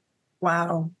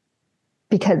 Wow.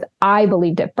 Because I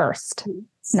believed it first,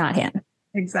 not him.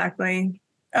 Exactly.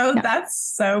 Oh, yeah. That's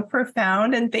so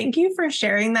profound. And thank you for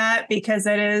sharing that, because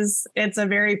it's a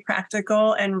very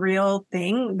practical and real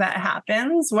thing that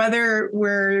happens, whether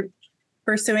we're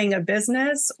pursuing a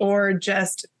business or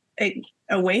just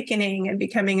awakening and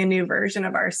becoming a new version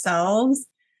of ourselves.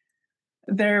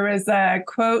 There was a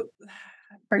quote,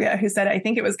 I forget who said it. I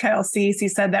think it was Kyle Cease. He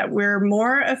said that we're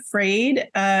more afraid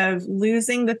of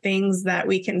losing the things that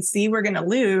we can see we're going to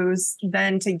lose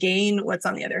than to gain what's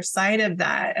on the other side of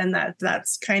that. And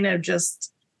that's kind of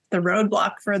just the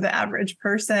roadblock for the average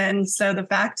person. So the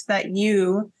fact that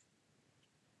you,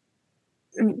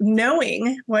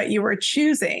 knowing what you were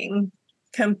choosing,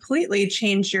 completely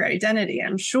changed your identity,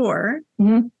 I'm sure.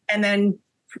 Mm-hmm. And then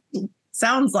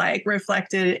sounds like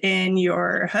reflected in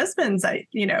your husband's,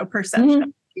 perception Mm-hmm.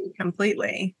 of you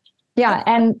completely. Yeah.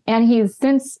 And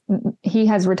he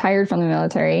has retired from the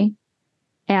military,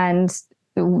 and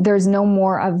there's no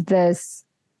more of this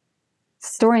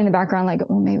story in the background, like,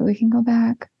 oh, maybe we can go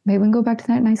back. Maybe we can go back to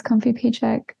that nice, comfy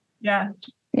paycheck. Yeah.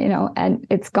 And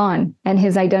it's gone. And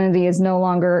his identity is no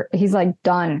longer, he's like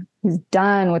done. He's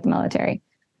done with the military.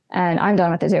 And I'm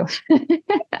done with it too.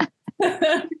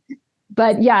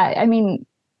 But yeah, I mean,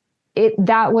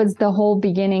 that was the whole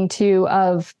beginning too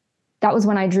that was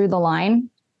when I drew the line.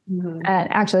 Mm-hmm.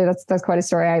 And actually that's quite a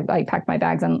story. I packed my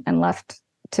bags and left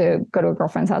to go to a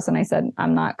girlfriend's house. And I said,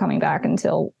 I'm not coming back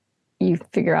until you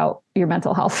figure out your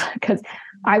mental health, because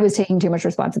I was taking too much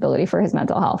responsibility for his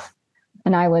mental health.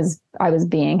 And I was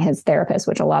being his therapist,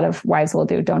 which a lot of wives will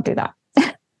do. Don't do that.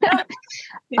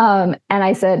 And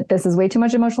I said, this is way too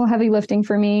much emotional heavy lifting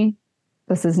for me.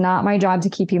 This is not my job to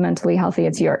keep you mentally healthy.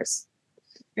 It's yours.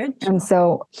 Good. And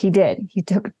so he did. He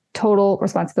took total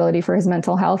responsibility for his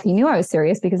mental health. He knew I was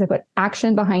serious because I put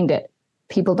action behind it.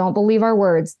 People don't believe our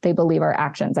words. They believe our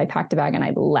actions. I packed a bag and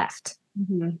I left.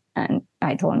 Mm-hmm. And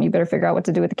I told him, you better figure out what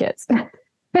to do with the kids.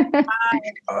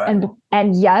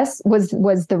 and yes, was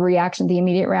the reaction, the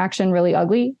immediate reaction, really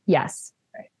ugly? Yes.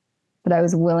 Right. But I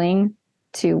was willing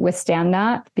to withstand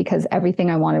that because everything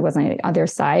I wanted was on the other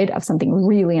side of something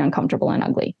really uncomfortable and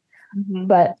ugly. Mm-hmm.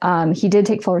 But he did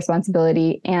take full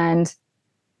responsibility, and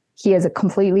he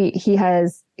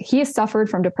has suffered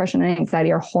from depression and anxiety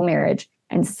our whole marriage.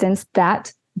 And since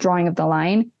that drawing of the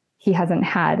line, he hasn't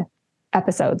had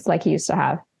episodes like he used to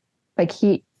have. Like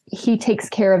he takes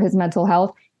care of his mental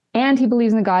health, and he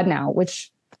believes in God now,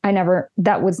 which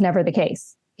that was never the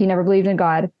case. He never believed in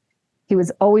God. He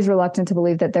was always reluctant to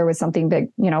believe that there was something big,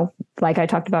 like I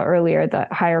talked about earlier, the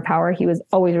higher power. He was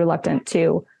always reluctant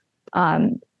to,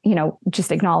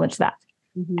 just acknowledge that.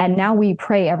 Mm-hmm. And now we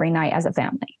pray every night as a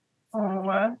family.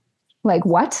 Oh, like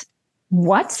what?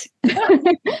 Man,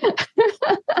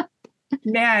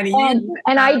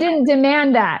 and I didn't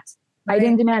demand that. Right. I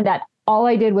didn't demand that. All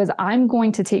I did was, I'm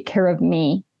going to take care of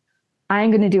me.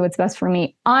 I'm going to do what's best for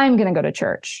me. I'm going to go to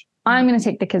church. I'm going to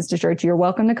take the kids to church. You're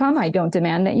welcome to come. I don't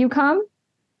demand that you come.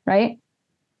 Right.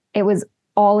 It was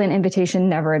all an invitation,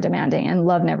 never a demanding, and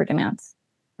love never demands.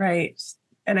 Right.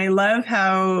 And I love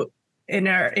how in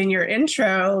your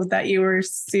intro that you were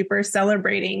super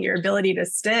celebrating your ability to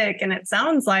stick. And it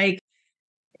sounds like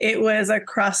it was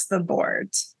across the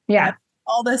board. Yeah.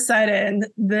 All of a sudden,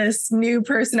 this new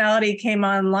personality came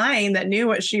online that knew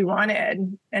what she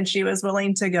wanted, and she was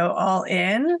willing to go all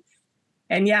in.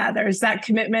 And yeah, there's that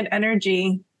commitment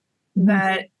energy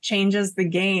that changes the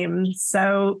game.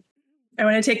 So I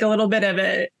want to take a little bit of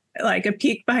a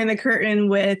peek behind the curtain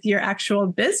with your actual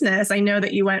business. I know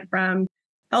that you went from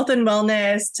health and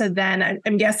wellness to then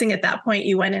I'm guessing at that point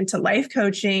you went into life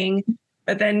coaching.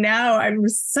 But then now I'm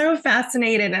so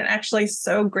fascinated and actually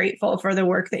so grateful for the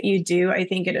work that you do. I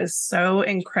think it is so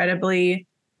incredibly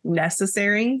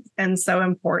necessary and so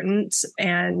important.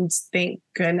 And thank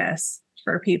goodness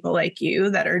for people like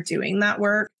you that are doing that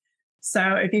work.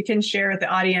 So if you can share with the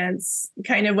audience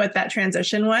kind of what that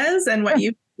transition was and what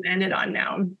you've landed on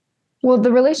now. Well,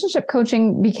 the relationship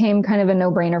coaching became kind of a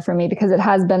no-brainer for me because it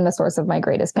has been the source of my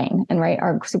greatest pain. And right,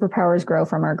 our superpowers grow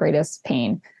from our greatest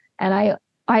pain. And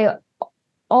I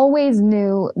always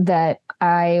knew that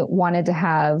I wanted to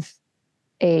have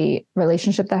a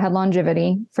relationship that had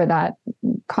longevity, for that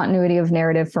continuity of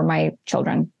narrative for my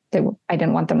children. I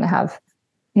didn't want them to have,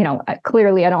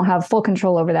 clearly I don't have full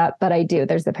control over that, but I do.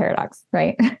 There's the paradox,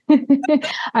 right?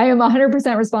 I am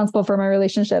 100% responsible for my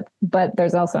relationship, but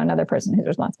there's also another person who's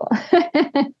responsible.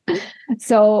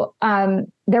 So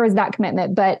there was that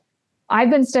commitment, but I've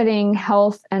been studying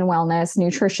health and wellness,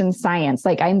 nutrition science.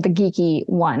 Like, I'm the geeky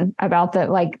one about the,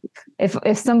 like,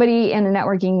 if somebody in a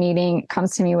networking meeting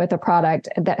comes to me with a product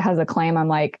that has a claim, I'm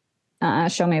like,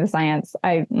 show me the science.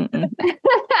 I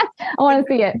want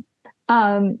to see it.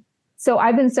 So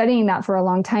I've been studying that for a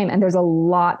long time, and there's a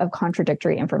lot of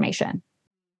contradictory information.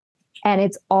 And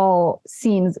it's all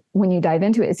seems, when you dive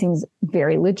into it, it seems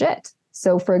very legit.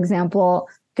 So for example,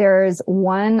 there's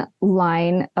one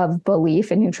line of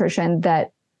belief in nutrition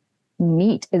that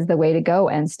meat is the way to go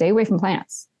and stay away from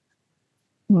plants.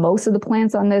 Most of the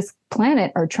plants on this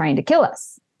planet are trying to kill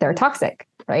us. They're toxic,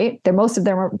 right? Most of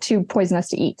them are too poisonous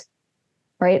to eat,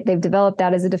 right? They've developed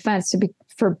that as a defense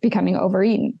for becoming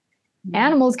overeaten.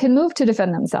 Animals can move to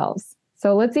defend themselves.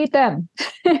 So let's eat them.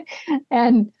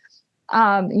 And,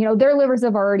 their livers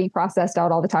have already processed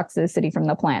out all the toxicity from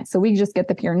the plant. So we just get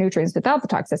the pure nutrients without the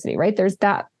toxicity, right? There's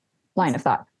that line of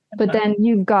thought. But then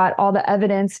you've got all the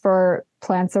evidence for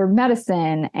plants are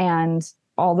medicine and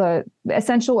all the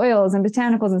essential oils and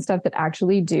botanicals and stuff that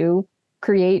actually do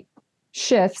create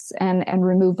shifts and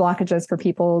remove blockages for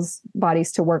people's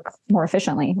bodies to work more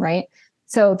efficiently, right?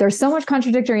 So there's so much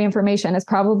contradictory information. It's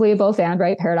probably a both and,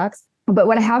 right? Paradox. But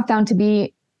what I have found to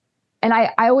be, and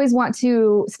I always want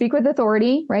to speak with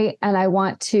authority, right? And I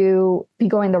want to be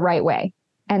going the right way.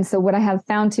 And so what I have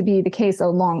found to be the case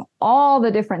along all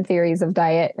the different theories of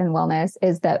diet and wellness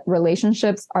is that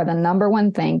relationships are the number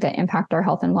one thing that impact our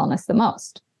health and wellness the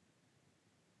most.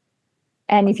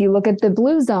 And if you look at the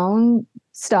blue zone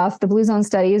stuff, the blue zone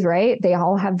studies, right? They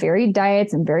all have varied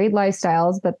diets and varied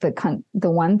lifestyles. But the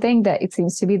one thing that it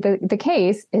seems to be the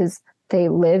case is they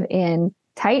live in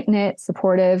tight-knit,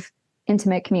 supportive,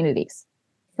 intimate communities,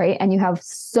 right? And you have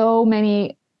so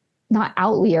many, not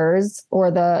outliers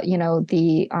or the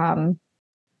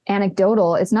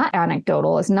anecdotal. It's not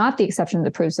anecdotal. It's not the exception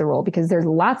that proves the rule, because there's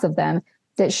lots of them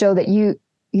that show that you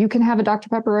can have a Dr.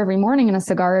 Pepper every morning and a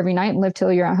cigar every night and live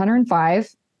till you're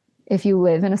 105 if you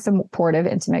live in a supportive,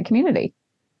 intimate community.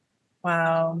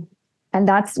 Wow. And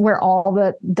that's where all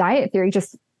the diet theory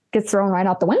just gets thrown right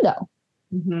out the window.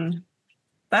 Mm-hmm.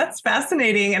 That's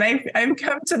fascinating. And I've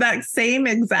come to that same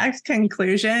exact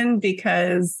conclusion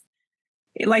because,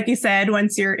 like you said,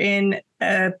 once you're in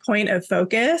a point of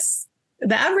focus,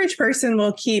 the average person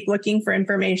will keep looking for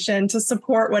information to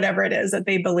support whatever it is that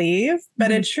they believe.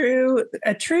 But a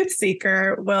truth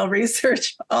seeker will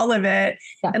research all of it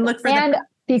and look for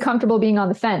be comfortable being on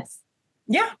the fence.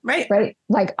 Yeah, right. Right.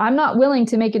 Like, I'm not willing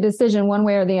to make a decision one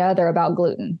way or the other about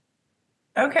gluten.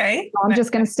 Okay. So I'm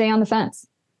just going to stay on the fence.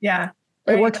 Yeah.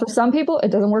 Right. It works for some people. It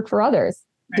doesn't work for others.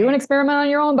 Right. Do an experiment on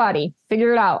your own body.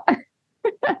 Figure it out.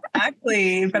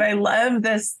 Exactly. But I love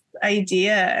this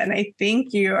idea. And I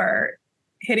think you are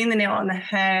hitting the nail on the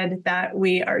head that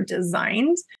we are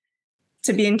designed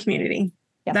to be in community.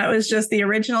 Yep. That was just the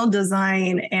original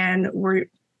design. And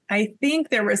I think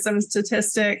there were some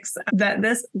statistics that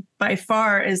this by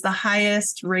far is the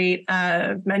highest rate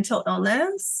of mental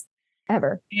illness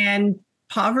ever and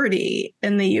poverty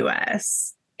in the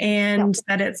US. And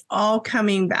that it's all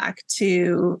coming back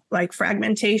to like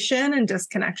fragmentation and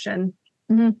disconnection.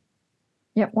 Mm-hmm.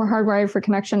 Yep. We're hardwired for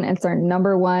connection. It's our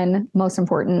number one most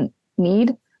important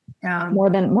need. Yeah. More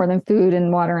than food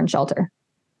and water and shelter.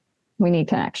 We need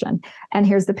connection. And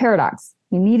here's the paradox.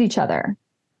 We need each other,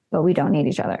 but we don't need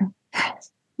each other.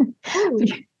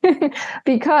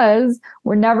 Because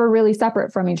we're never really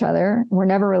separate from each other. We're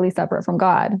never really separate from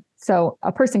God. So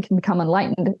a person can become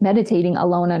enlightened meditating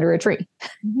alone under a tree.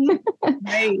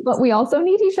 Right. But we also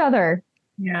need each other.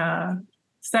 Yeah.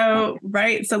 So,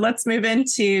 right. So let's move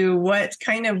into what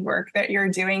kind of work that you're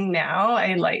doing now.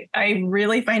 I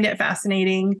really find it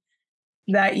fascinating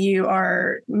that you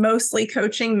are mostly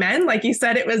coaching men. Like you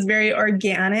said, it was very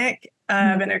organic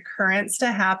of an occurrence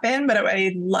to happen. But what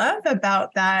I love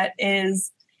about that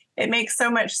is it makes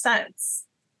so much sense.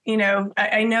 You know,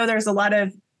 I know there's a lot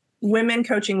of women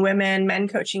coaching women, men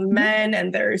coaching men,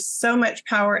 and there's so much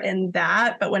power in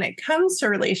that. But when it comes to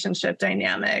relationship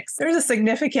dynamics, there's a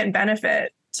significant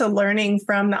benefit to learning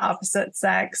from the opposite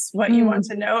sex, what you want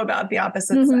to know about the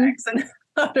opposite sex and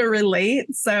how to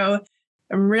relate. So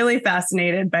I'm really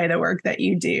fascinated by the work that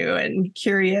you do and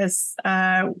curious,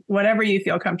 whatever you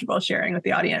feel comfortable sharing with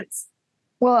the audience.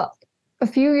 Well, a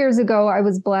few years ago, I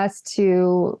was blessed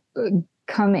to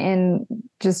come in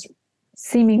just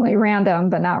seemingly random,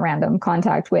 but not random,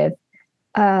 contact with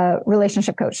a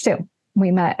relationship coach too.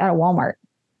 We met at a Walmart.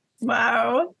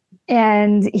 Wow.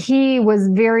 And he was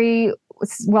very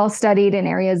well studied in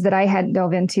areas that I hadn't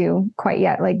dove into quite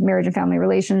yet, like marriage and family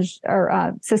relations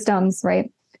or systems,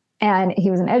 right? And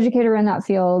he was an educator in that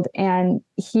field. And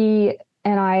we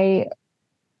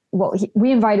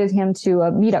invited him to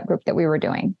a meetup group that we were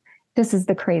doing. This is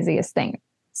the craziest thing.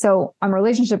 So I'm a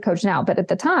relationship coach now, but at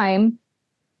the time,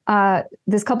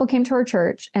 this couple came to our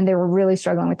church and they were really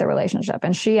struggling with their relationship.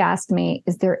 And she asked me,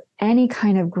 is there any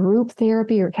kind of group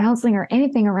therapy or counseling or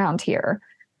anything around here?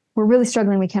 We're really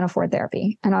struggling. We can't afford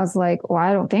therapy. And I was like, well,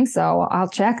 I don't think so. I'll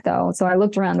check though. So I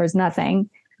looked around, there's nothing.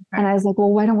 Okay. And I was like,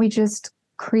 well, why don't we just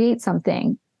create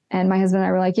something? And my husband and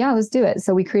I were like, yeah, let's do it.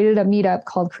 So we created a meetup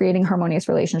called Creating Harmonious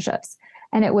Relationships.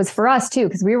 And it was for us too,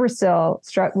 because we were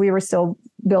still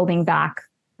building back,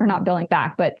 or not building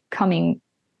back, but coming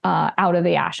out of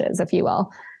the ashes, if you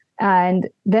will. And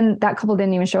then that couple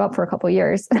didn't even show up for a couple of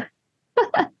years.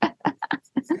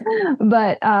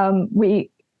 But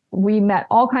we met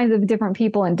all kinds of different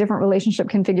people in different relationship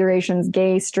configurations,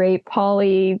 gay, straight,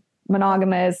 poly,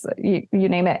 monogamous, you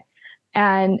name it.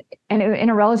 And in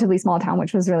a relatively small town,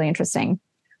 which was really interesting.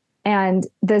 And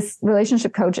this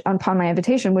relationship coach, upon my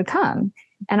invitation, would come.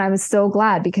 And I was so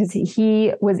glad, because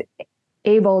he was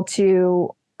able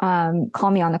to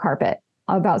call me on the carpet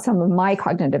about some of my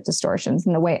cognitive distortions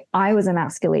and the way I was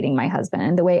emasculating my husband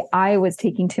and the way I was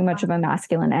taking too much of a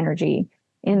masculine energy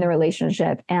in the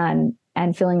relationship and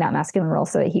filling that masculine role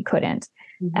so that he couldn't.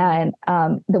 And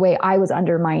the way I was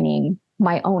undermining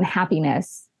my own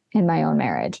happiness in my own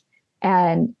marriage.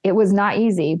 And it was not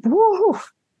easy. Woo!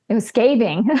 It was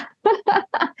scathing.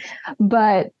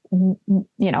 But,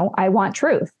 I want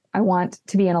truth. I want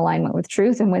to be in alignment with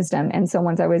truth and wisdom. And so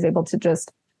once I was able to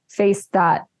just face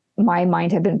that, my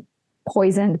mind had been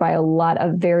poisoned by a lot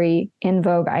of very in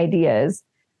vogue ideas,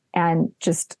 and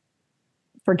just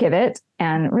forgive it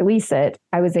and release it,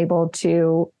 I was able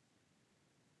to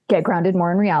get grounded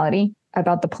more in reality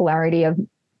about the polarity of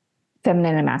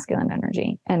feminine and masculine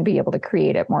energy, and be able to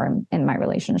create it more in my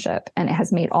relationship. And it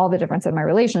has made all the difference in my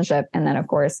relationship. And then, of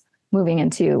course, moving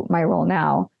into my role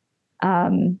now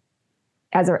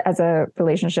as a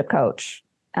relationship coach.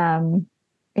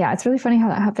 Yeah, it's really funny how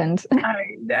that happened.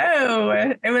 I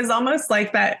know. It was almost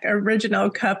like that original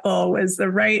couple was the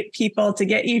right people to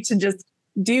get you to just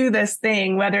do this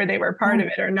thing, whether they were part of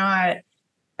it or not.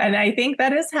 And I think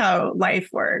that is how life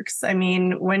works. I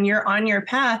mean, when you're on your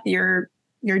path, you're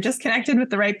just connected with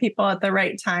the right people at the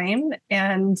right time.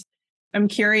 And I'm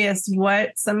curious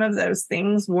what some of those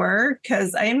things were,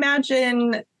 because I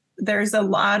imagine there's a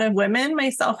lot of women,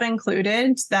 myself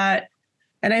included, that,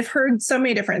 and I've heard so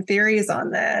many different theories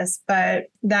on this, but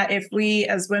that if we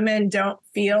as women don't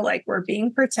feel like we're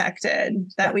being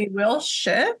protected, that we will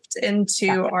shift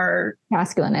into our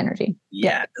masculine energy.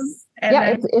 Yes.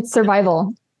 And it's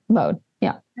survival mode.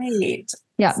 Yeah. Right.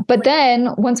 Yeah. But then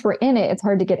once we're in it, it's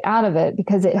hard to get out of it,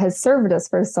 because it has served us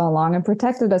for so long and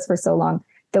protected us for so long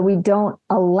that we don't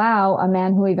allow a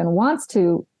man who even wants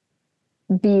to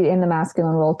be in the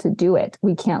masculine role to do it.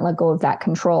 We can't let go of that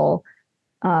control.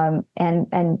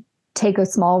 And take a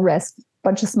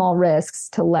bunch of small risks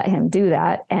to let him do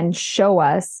that and show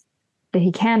us that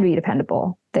he can be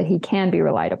dependable, that he can be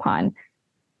relied upon.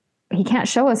 He can't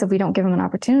show us if we don't give him an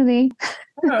opportunity.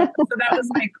 So that was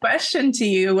my question to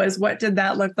you, was what did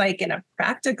that look like in a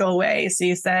practical way? So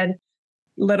you said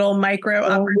little micro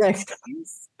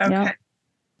opportunities. Okay. Yep.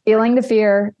 Feeling the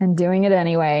fear and doing it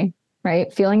anyway,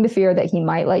 right? Feeling the fear that he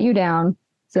might let you down,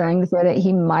 feeling the fear that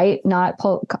he might not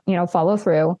follow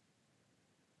through,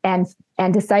 and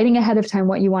deciding ahead of time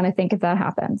what you want to think if that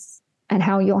happens and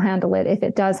how you'll handle it if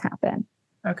it does happen.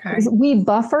 Okay. Because we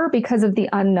buffer because of the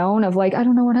unknown of like, I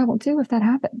don't know what I will do if that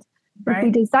happens. Right. If we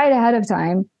decide ahead of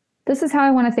time, this is how I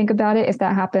want to think about it. If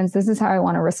that happens, this is how I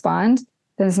want to respond.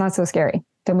 Then it's not so scary.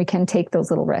 Then we can take those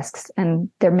little risks, and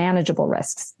they're manageable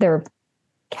risks. They're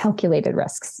calculated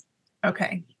risks.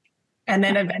 Okay. And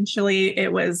then eventually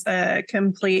it was a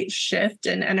complete shift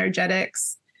in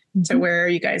energetics to where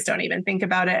you guys don't even think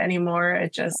about it anymore.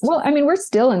 It just... Well, I mean, we're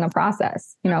still in the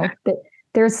process,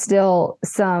 there's still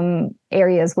some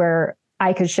areas where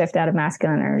I could shift out of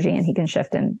masculine energy and he can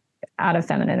shift out of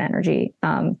feminine energy.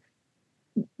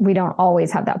 We don't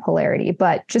always have that polarity,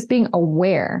 but just being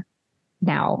aware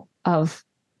now of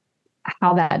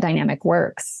how that dynamic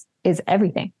works is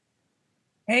everything.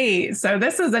 Hey, so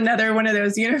this is another one of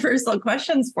those universal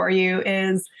questions for you.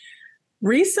 Is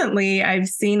recently I've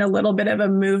seen a little bit of a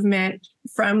movement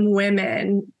from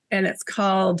women, and it's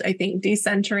called, I think,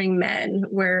 Decentering Men,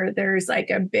 where there's like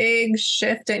a big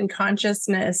shift in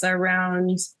consciousness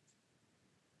around,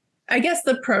 I guess,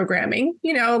 the programming.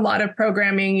 A lot of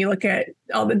programming, you look at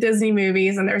all the Disney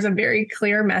movies and there's a very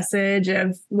clear message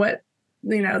of what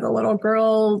the little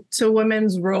girl to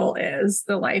woman's role is,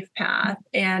 the life path.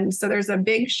 And so there's a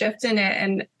big shift in it.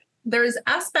 And there's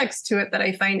aspects to it that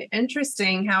I find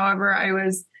interesting. However, I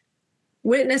was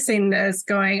witnessing this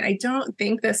going, I don't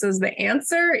think this is the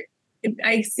answer.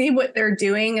 I see what they're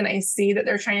doing and I see that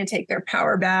they're trying to take their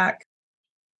power back.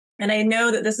 And I know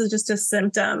that this is just a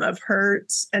symptom of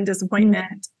hurt and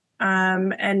disappointment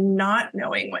and not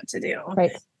knowing what to do.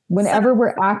 Right. Whenever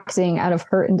we're acting out of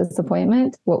hurt and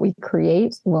disappointment, what we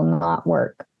create will not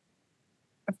work.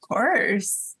 Of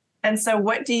course. And so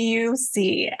what do you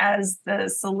see as the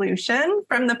solution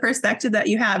from the perspective that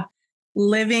you have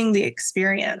living the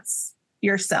experience?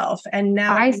 yourself. And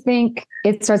now I think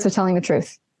it starts with telling the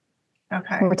truth.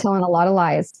 okay. We're telling a lot of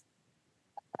lies.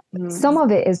 Some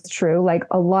of it is true. Like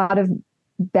a lot of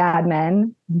bad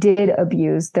men did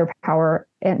abuse their power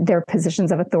and their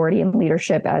positions of authority and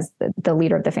leadership as the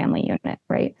leader of the family unit,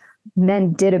 right?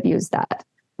 Men did abuse that.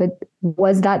 But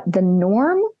was that the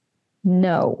norm?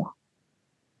 No.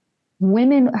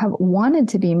 Women have wanted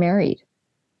to be married.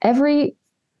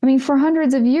 For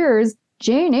hundreds of years,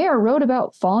 Jane Eyre wrote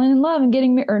about falling in love and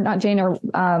getting married, or not Jane Eyre,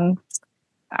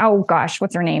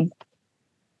 what's her name?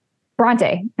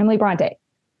 Emily Bronte.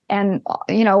 And,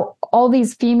 all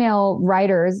these female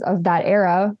writers of that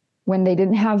era, when they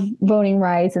didn't have voting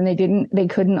rights and they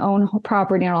couldn't own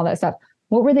property and all that stuff,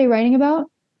 what were they writing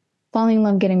about? Falling in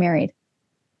love, getting married.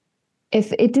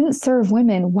 If it didn't serve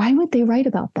women, why would they write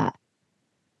about that?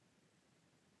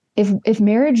 If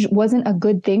marriage wasn't a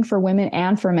good thing for women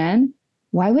and for men,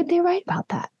 why would they write about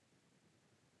that?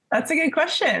 That's a good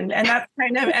question. And that's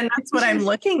what I'm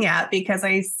looking at, because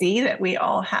I see that we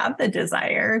all have the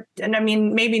desire. And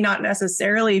maybe not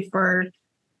necessarily for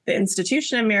the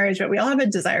institution of marriage, but we all have a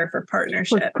desire for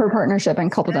partnership. For partnership and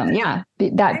coupledom. Yeah.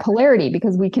 That polarity,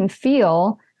 because we can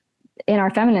feel in our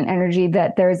feminine energy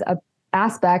that there's a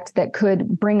aspect that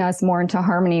could bring us more into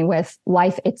harmony with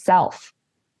life itself.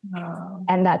 Oh.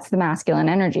 And that's the masculine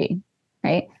energy.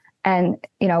 Right. And,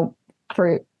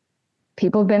 for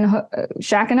people have been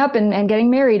shacking up and getting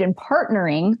married and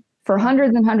partnering for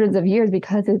hundreds and hundreds of years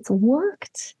because it's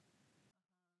worked.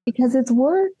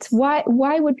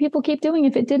 Why would people keep doing it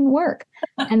if it didn't work?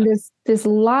 And this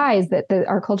lies that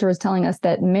our culture is telling us,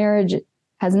 that marriage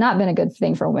has not been a good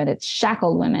thing for women. It's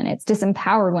shackled women. It's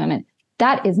disempowered women.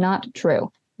 That is not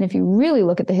true. And if you really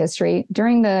look at the history,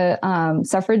 during the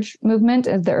suffrage movement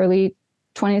of the early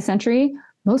 20th century,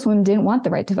 most women didn't want the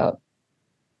right to vote.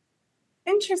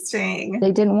 Interesting.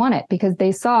 They didn't want it because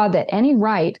they saw that any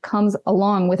right comes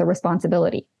along with a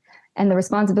responsibility. And the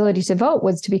responsibility to vote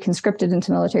was to be conscripted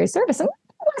into military service. And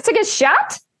wants to get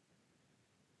shot?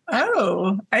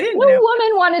 Oh, I didn't know. No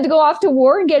woman wanted to go off to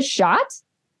war and get shot.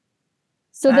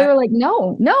 So they were like,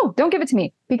 no, don't give it to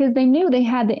me. Because they knew they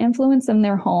had the influence in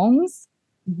their homes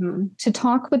to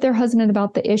talk with their husband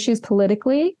about the issues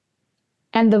politically.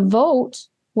 And the vote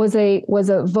was a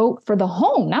vote for the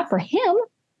home, not for him.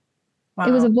 Wow.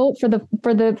 It was a vote for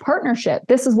the partnership.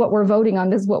 This is what we're voting on.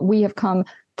 This is what we have come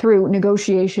through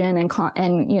negotiation and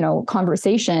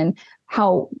conversation,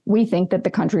 how we think that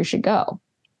the country should go.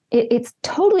 It's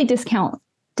totally discounting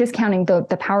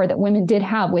the power that women did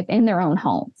have within their own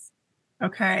homes.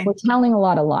 Okay. We're telling a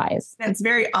lot of lies. It's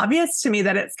very obvious to me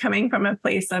that it's coming from a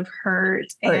place of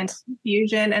hurt. And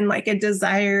confusion and like a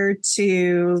desire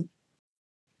to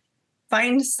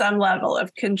find some level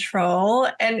of control.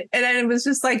 And I was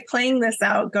just like playing this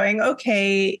out going,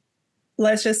 okay,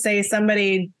 let's just say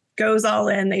somebody goes all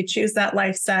in, they choose that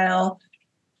lifestyle.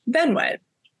 Then what?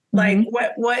 Like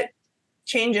what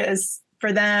changes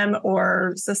for them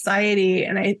or society?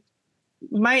 And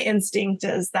my instinct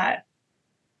is that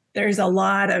there's a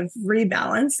lot of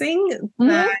rebalancing,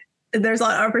 that there's a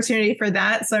lot of opportunity for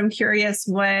that. So I'm curious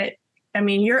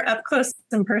you're up close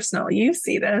and personal. You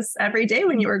see this every day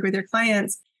when you work with your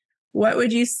clients. What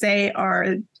would you say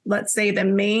are, let's say, the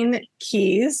main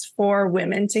keys for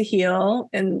women to heal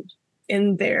in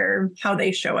how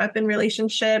they show up in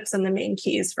relationships, and the main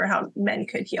keys for how men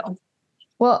could heal?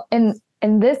 Well, in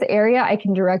this area, I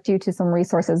can direct you to some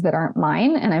resources that aren't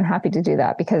mine, and I'm happy to do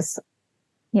that because,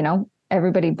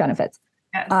 everybody benefits.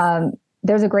 Yes.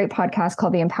 There's a great podcast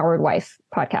called the Empowered Wife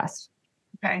podcast.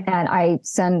 Okay. And I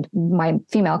send my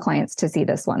female clients to see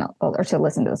this one or to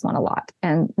listen to this one a lot.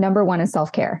 And number one is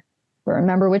self-care.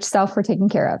 Remember which self we're taking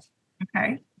care of.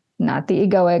 Okay. Not the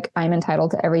egoic, I'm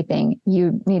entitled to everything.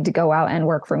 You need to go out and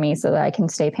work for me so that I can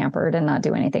stay pampered and not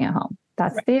do anything at home.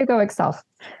 That's right. The egoic self.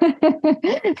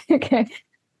 Okay.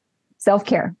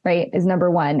 Self-care, right, is number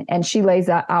one. And she lays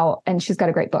that out, and she's got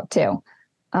a great book too,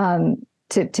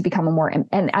 to become a more,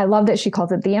 and I love that she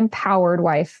calls it the Empowered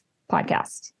Wife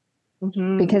podcast.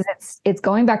 Because it's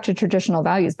going back to traditional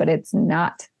values, but it's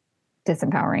not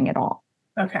disempowering at all.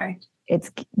 Okay.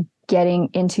 It's getting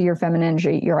into your feminine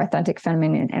energy, your authentic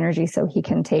feminine energy, so he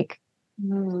can take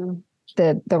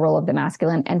the role of the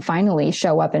masculine and finally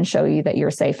show up and show you that you're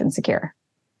safe and secure.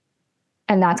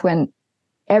 And that's when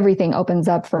everything opens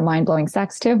up for mind-blowing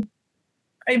sex too.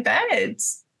 I bet.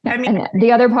 And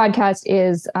the other podcast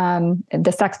is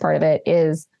the sex part of it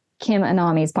is Kim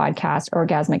Anami's podcast,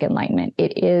 Orgasmic Enlightenment.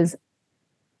 It is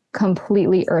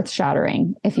completely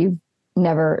earth-shattering if you've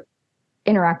never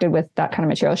interacted with that kind of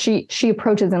material. She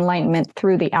approaches enlightenment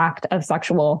through the act of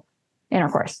sexual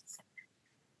intercourse.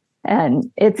 And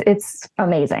it's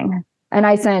amazing. And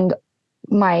I send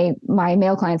my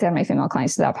male clients and my female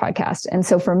clients to that podcast. And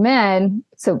so for men,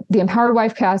 so the Empowered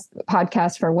Wife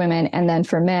podcast for women, and then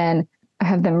for men, I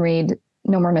have them read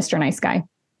No More Mr. Nice Guy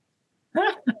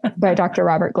by Dr.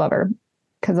 Robert Glover,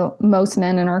 because most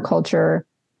men in our culture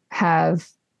have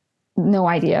no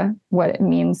idea what it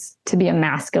means to be a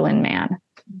masculine man,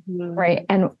 right?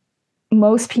 And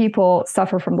most people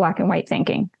suffer from black and white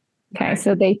thinking. Okay,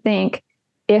 so they think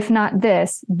if not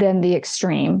this, then the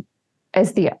extreme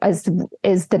is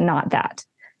the not that,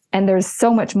 and there's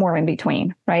so much more in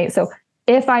between, right? So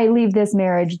if I leave this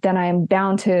marriage, then I'm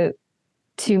bound to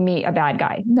meet a bad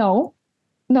guy. No.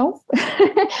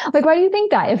 Like, why do you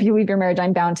think that? If you leave your marriage,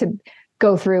 I'm bound to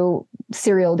go through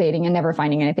serial dating and never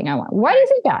finding anything I want. Why do you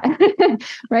think that?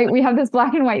 Right? We have this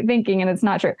black and white thinking, and it's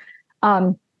not true.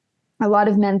 A lot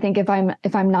of men think if I'm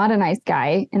not a nice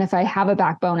guy, and if I have a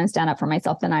backbone and stand up for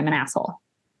myself, then I'm an asshole.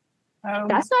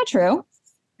 That's not true.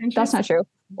 That's not true.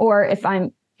 Or if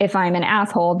I'm an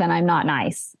asshole, then I'm not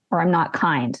nice, or I'm not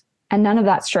kind. And none of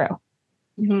that's true.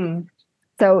 Mm-hmm.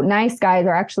 So nice guys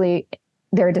are actually,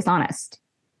 they're dishonest,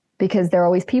 because they're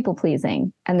always people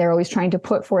pleasing, and they're always trying to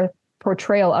put forth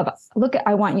portrayal of, look,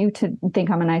 I want you to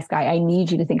think I'm a nice guy. I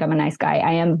need you to think I'm a nice guy.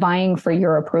 I am vying for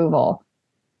your approval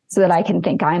so that I can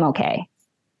think I'm okay.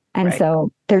 And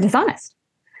so they're dishonest.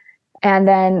 And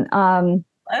then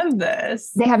love this.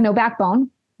 They have no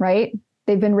backbone, right?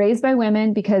 They've been raised by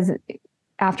women, because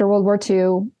after World War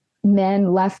II,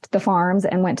 men left the farms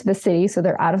and went to the city. So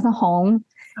they're out of the home,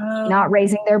 not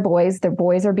raising their boys. Their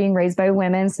boys are being raised by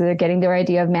women. So they're getting their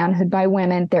idea of manhood by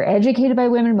women. They're educated by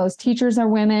women. Most teachers are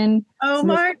women. Oh, so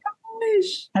my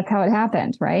gosh. That's how it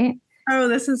happened, right? Oh,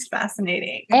 this is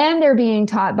fascinating. And they're being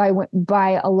taught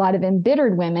by a lot of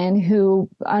embittered women who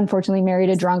unfortunately married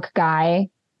a drunk guy.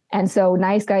 And so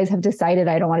nice guys have decided,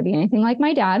 I don't want to be anything like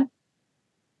my dad.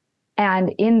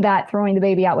 And in that, throwing the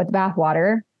baby out with the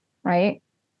bathwater, right?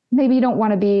 Maybe you don't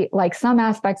want to be like some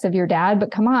aspects of your dad,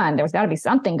 but come on, there's got to be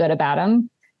something good about him,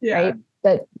 right?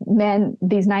 But men,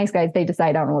 these nice guys, they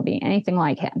decide I don't want to be anything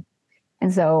like him.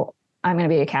 And so I'm going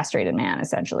to be a castrated man,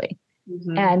 essentially.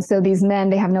 Mm-hmm. And so these men,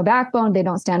 they have no backbone. They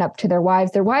don't stand up to their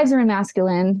wives. Their wives are in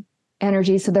masculine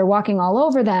energy, so they're walking all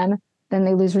over them. Then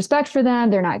they lose respect for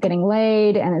them. They're not getting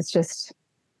laid. And it's just,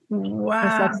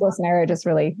 a sexless marriage is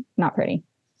really not pretty.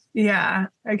 Yeah,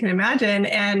 I can imagine.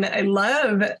 And I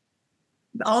love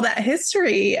all that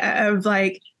history of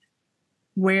like,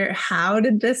 how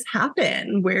did this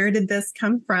happen? Where did this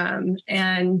come from?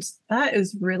 And that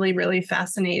is really, really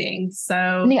fascinating. So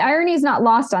and the irony is not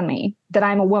lost on me that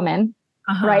I'm a woman,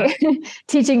 right?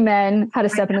 Teaching men how to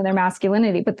step into their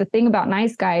masculinity. But the thing about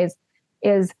nice guys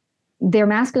is their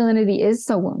masculinity is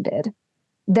so wounded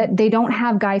that they don't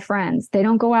have guy friends. They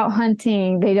don't go out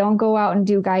hunting. They don't go out and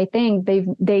do guy things.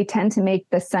 They tend to make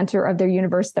the center of their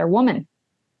universe their woman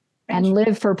and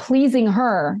live for pleasing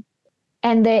her.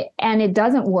 And it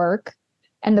doesn't work.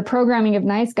 And the programming of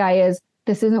nice guy is,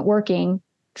 this isn't working.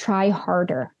 Try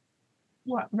harder.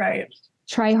 What? Right.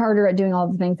 Try harder at doing all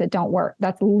the things that don't work.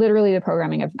 That's literally the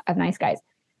programming of nice guys.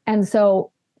 And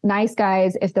so nice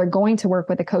guys, if they're going to work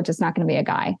with a coach, it's not going to be a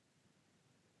guy.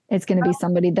 It's going to be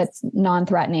somebody that's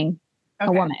non-threatening, a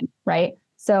woman, right?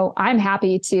 So I'm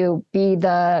happy to be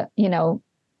the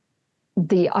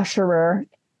usherer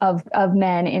of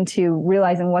men into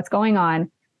realizing what's going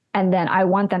on. And then I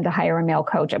want them to hire a male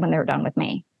coach when they're done with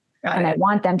me. I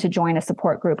want them to join a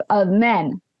support group of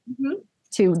men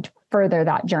to further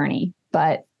that journey.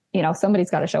 But,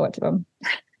 somebody's got to show it to them.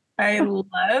 I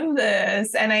love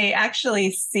this. And I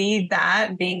actually see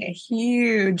that being a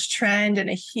huge trend and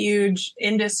a huge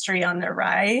industry on the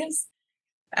rise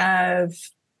of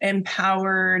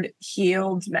empowered,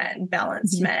 healed men,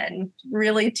 balanced men,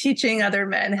 really teaching other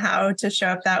men how to show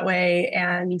up that way.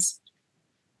 And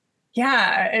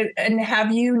and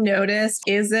have you noticed,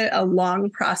 is it a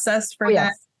long process for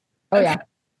that? Oh, yeah.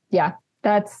 Yeah.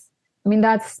 That's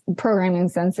programming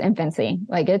since infancy.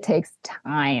 Like, it takes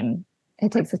time.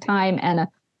 It takes time and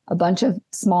a bunch of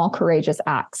small, courageous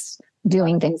acts,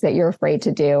 doing things that you're afraid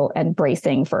to do and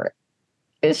bracing for,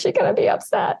 is she going to be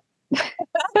upset?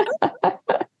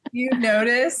 You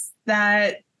notice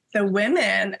that the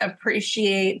women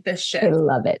appreciate the shift. I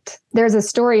love it. There's a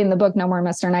story in the book, No More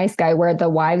Mr. Nice Guy, where the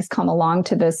wives come along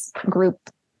to this group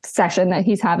session that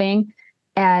he's having.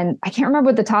 And I can't remember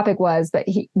what the topic was, but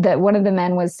that one of the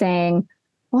men was saying,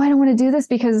 I don't want to do this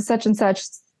because of such and such.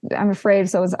 I'm afraid.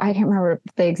 So I can't remember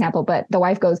the example, but the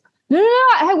wife goes, no,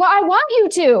 I want you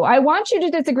to. I want you to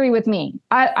disagree with me.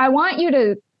 I want you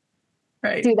to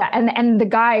do that. And the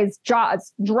guy's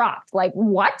jaws dropped. Like,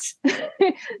 what?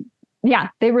 Yeah,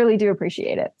 they really do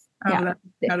appreciate it.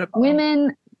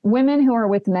 Women women who are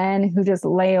with men who just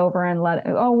lay over and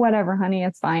oh, whatever, honey,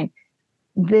 it's fine.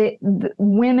 The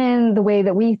women, the way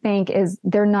that we think is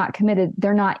they're not committed.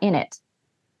 They're not in it.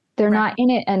 They're not in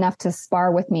it enough to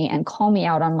spar with me and call me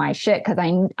out on my shit. Cause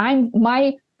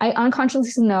I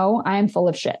unconsciously know I am full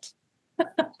of shit.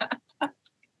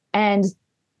 And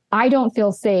I don't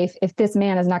feel safe if this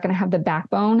man is not going to have the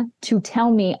backbone to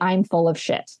tell me I'm full of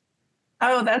shit.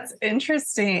 Oh, that's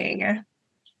interesting.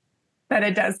 That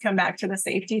it does come back to the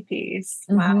safety piece.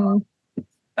 Mm-hmm. Wow.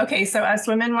 Okay, so us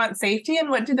women want safety, and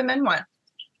what do the men want?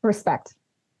 Respect.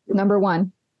 Number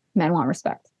one, men want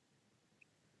respect.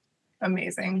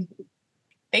 Amazing.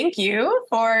 Thank you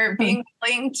for being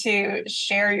willing to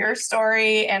share your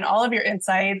story and all of your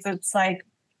insights. It's like,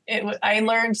 I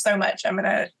learned so much. I'm going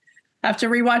to have to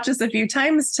rewatch this a few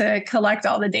times to collect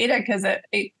all the data because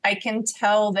I can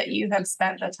tell that you have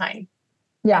spent the time.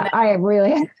 Yeah, I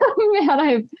really,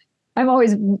 man, I'm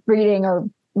always reading or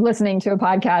listening to a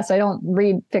podcast. I don't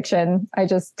read fiction. I'm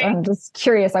just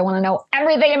curious. I want to know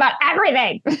everything about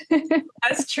everything.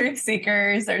 As truth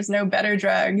seekers, there's no better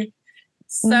drug.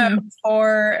 So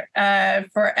for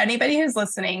anybody who's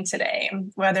listening today,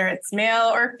 whether it's male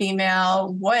or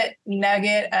female, what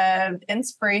nugget of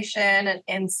inspiration and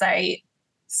insight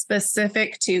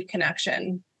specific to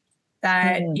connection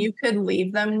that you could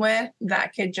leave them with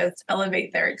that could just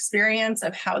elevate their experience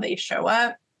of how they show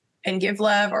up and give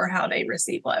love or how they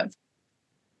receive love?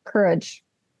 Courage.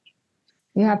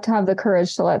 You have to have the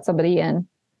courage to let somebody in.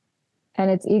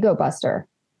 And it's ego buster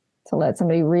to let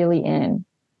somebody really in.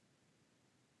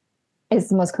 It's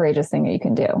the most courageous thing that you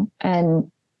can do.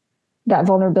 And that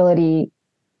vulnerability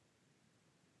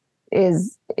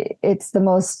it's the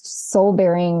most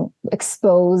soul-bearing,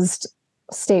 exposed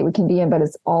state we can be in, but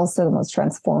it's also the most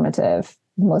transformative,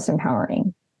 most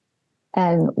empowering.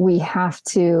 And we have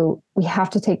to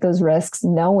take those risks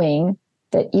knowing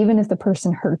that even if the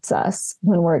person hurts us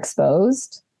when we're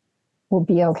exposed, we'll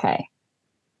be okay.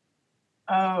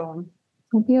 Oh,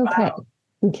 we'll be okay. Wow.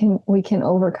 We can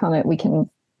overcome it. We can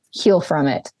heal from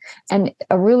it. And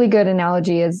a really good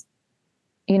analogy is,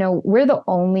 we're the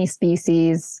only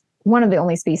species, one of the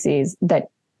only species that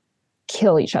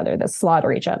kill each other, that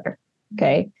slaughter each other.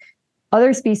 Okay.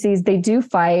 Other species, they do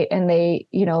fight and they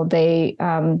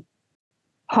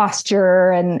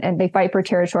posture and they fight for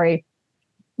territory.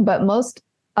 But most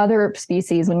other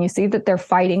species, when you see that they're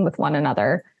fighting with one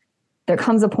another, there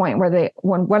comes a point where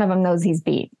when one of them knows he's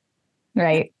beat,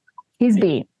 right? He's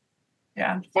beat.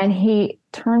 Yeah. And he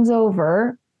turns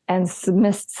over and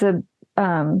submits to,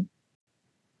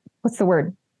 what's the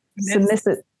word? What's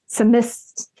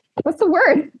the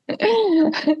word?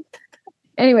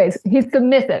 Anyways, he's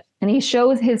submissive and he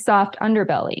shows his soft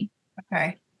underbelly.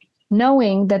 Okay.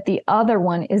 Knowing that the other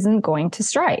one isn't going to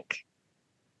strike.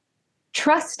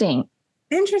 Trusting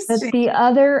that the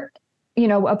other,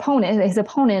 his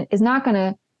opponent is not going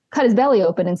to cut his belly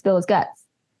open and spill his guts.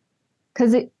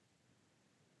 Because it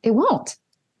won't.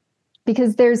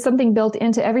 Because there's something built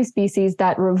into every species,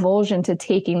 that revulsion to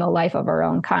taking the life of our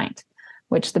own kind,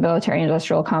 which the military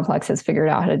industrial complex has figured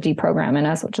out how to deprogram in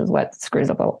us, which is what screws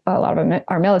up a lot of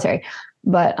our military.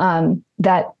 But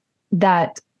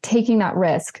that taking that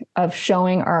risk of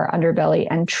showing our underbelly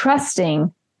and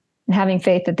trusting and having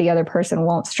faith that the other person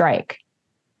won't strike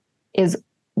is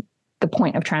the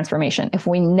point of transformation. If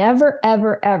we never,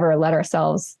 ever, ever let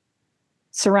ourselves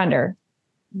surrender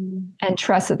and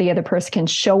trust that the other person can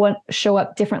show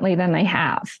up differently than they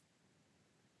have,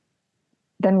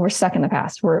 then we're stuck in the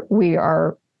past. We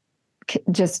are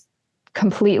just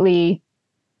completely,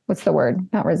 what's the word?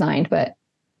 Not resigned, but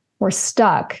we're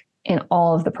stuck in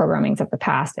all of the programmings of the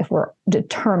past if we're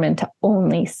determined to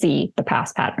only see the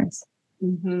past patterns.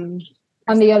 Mm-hmm.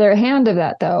 On the other hand of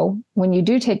that, though, when you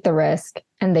do take the risk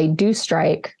and they do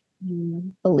strike,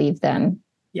 believe them.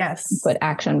 Yes. Put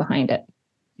action behind it.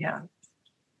 Yeah.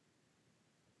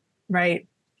 Right.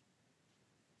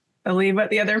 Believe what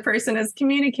the other person is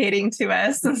communicating to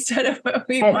us instead of what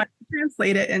we want to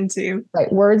translate it into.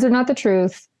 Right. Words are not the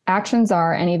truth. Actions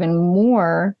are, and even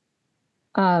more,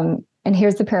 and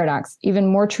here's the paradox, even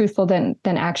more truthful than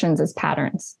actions is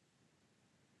patterns.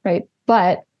 Right.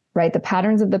 But the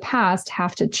patterns of the past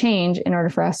have to change in order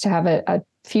for us to have a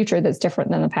future that's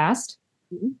different than the past.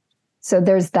 Mm-hmm. So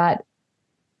there's that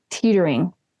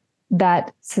teetering,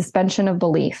 that suspension of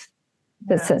belief,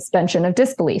 the suspension of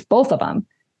disbelief, both of them,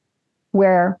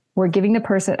 where we're giving the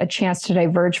person a chance to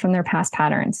diverge from their past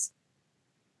patterns.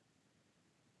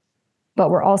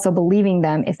 But we're also believing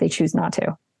them if they choose not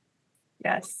to.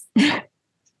 Yes.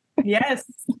 Yes,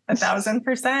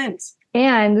 1,000%.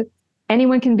 And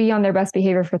anyone can be on their best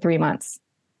behavior for 3 months.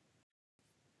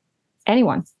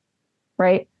 Anyone,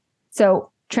 right?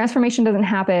 So transformation doesn't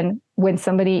happen when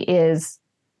somebody is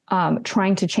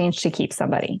trying to change to keep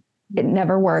somebody. It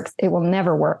never works. It will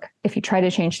never work if you try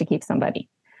to change to keep somebody.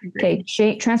 Agreed.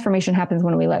 Okay. Transformation happens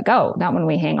when we let go, not when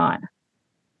we hang on.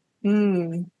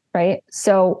 Right.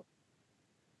 So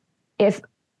if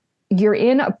you're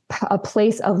in a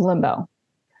place of limbo,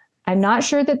 I'm not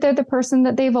sure that they're the person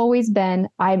that they've always been.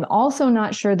 I'm also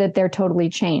not sure that they're totally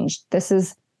changed. This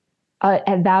is an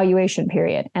evaluation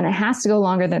period, and it has to go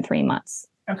longer than 3 months.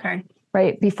 Okay.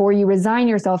 Right. Before you resign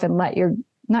yourself and let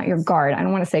not your guard. I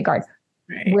don't want to say guard.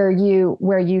 Right.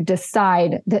 Where you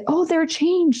decide that, oh, they're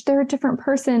changed. They're a different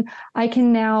person. I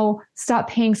can now stop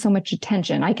paying so much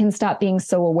attention. I can stop being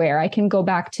so aware. I can go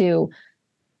back to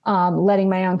letting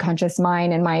my unconscious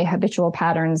mind and my habitual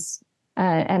patterns,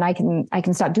 and I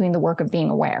can stop doing the work of being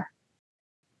aware.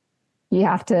 You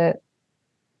have to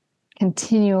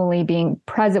continually being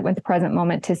present with the present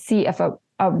moment to see if a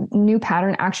new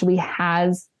pattern actually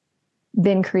has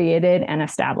been created and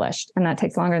established. And that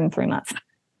takes longer than 3 months.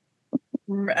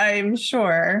 I'm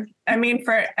sure. I mean,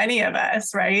 for any of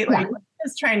us, right? Like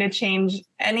just trying to change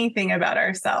anything about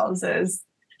ourselves is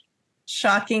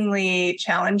shockingly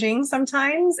challenging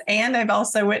sometimes. And I've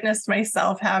also witnessed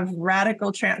myself have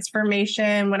radical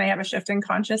transformation when I have a shift in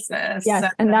consciousness.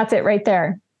 Yes. And that's it right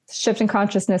there. Shift in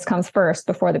consciousness comes first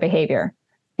before the behavior.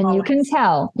 And always. You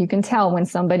can tell when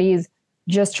somebody's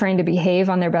just trying to behave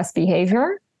on their best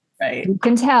behavior. Right. You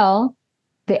can tell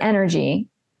the energy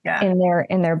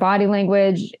in their body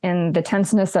language and the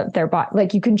tenseness of their body.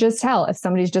 Like you can just tell if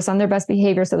somebody's just on their best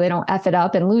behavior so they don't F it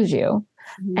up and lose you.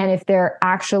 Mm-hmm. And if they're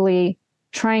actually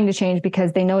trying to change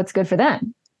because they know it's good for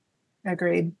them.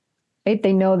 Agreed. Right?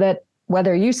 They know that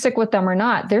whether you stick with them or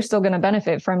not, they're still going to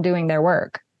benefit from doing their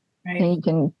work. Right. And you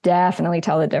can definitely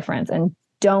tell the difference. And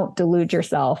don't delude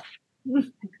yourself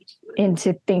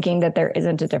into thinking that there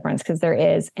isn't a difference, because there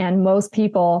is. And most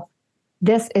people,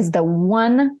 this is the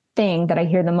one thing that I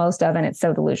hear the most of, and it's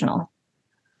so delusional.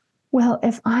 Well,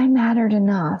 if I mattered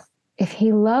enough, if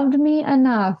he loved me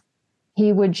enough,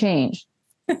 he would change.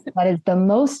 That is the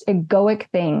most egoic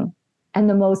thing and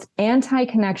the most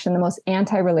anti-connection, the most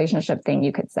anti-relationship thing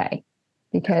you could say,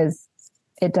 because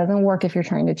it doesn't work if you're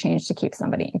trying to change to keep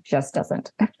somebody. It just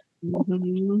doesn't.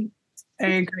 Mm-hmm. I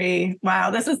agree.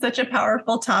 Wow. This is such a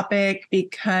powerful topic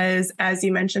because, as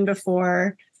you mentioned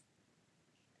before,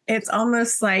 it's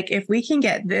almost like if we can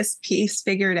get this piece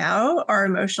figured out, our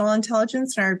emotional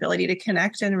intelligence and our ability to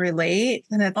connect and relate,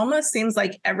 then it almost seems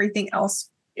like everything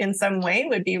else in some way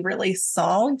would be really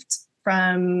solved,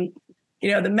 from,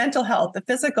 the mental health, the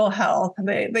physical health,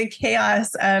 the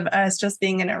chaos of us just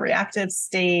being in a reactive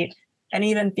state, and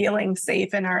even feeling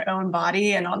safe in our own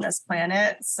body and on this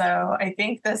planet. So I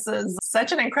think this is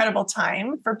such an incredible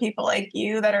time for people like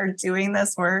you that are doing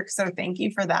this work. So thank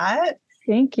you for that.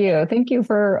 Thank you. Thank you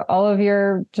for all of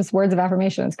your just words of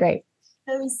affirmation. It's great.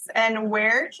 And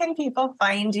where can people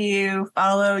find you,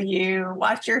 follow you,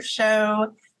 watch your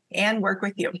show, and work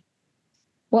with you?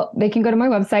 Well, they can go to my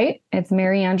website. It's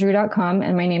meriannedrew.com,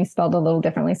 and my name's spelled a little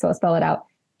differently, so I'll spell it out.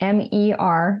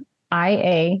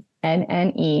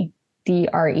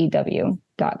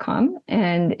 meriannedrew.com.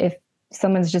 And if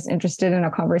someone's just interested in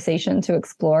a conversation to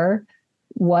explore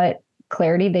what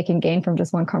clarity they can gain from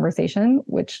just one conversation,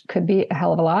 which could be a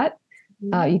hell of a lot,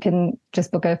 you can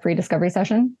just book a free discovery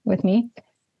session with me.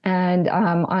 And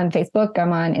on Facebook,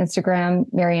 I'm on Instagram,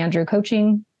 Merianne Drew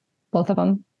Coaching, both of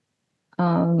them.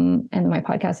 And my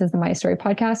podcast is the My Story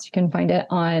Podcast. You can find it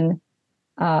on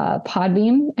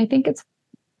Podbeam. I think it's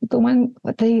the one,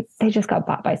 but they just got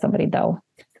bought by somebody though.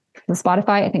 The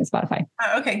Spotify, I think Spotify.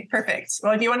 Oh, okay, perfect.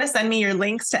 Well, if you want to send me your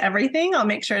links to everything, I'll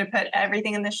make sure to put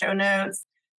everything in the show notes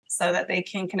so that they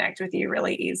can connect with you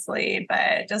really easily.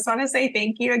 But just want to say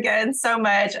thank you again so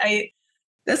much.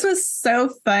 This was so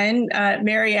fun.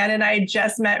 Merianne and I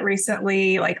just met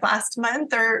recently, like last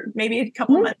month or maybe a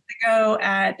couple months ago,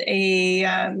 at a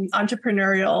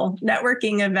entrepreneurial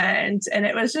networking event. And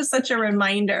it was just such a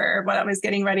reminder when I was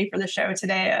getting ready for the show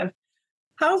today of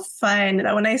how fun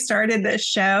that when I started this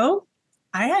show,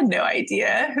 I had no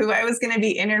idea who I was going to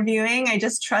be interviewing. I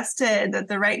just trusted that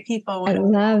the right people would. I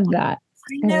love that.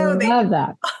 I know. I love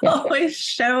that. Always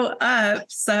show up.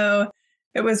 So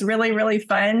it was really, really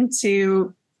fun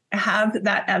to have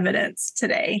that evidence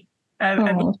today.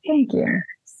 Thank you.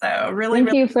 So really,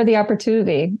 thank you for the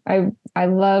opportunity. I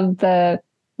love the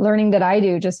learning that I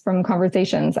do just from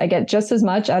conversations. I get just as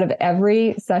much out of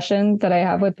every session that I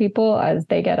have with people as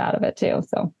they get out of it too.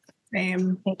 So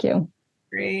same. Thank you.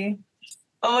 Agree.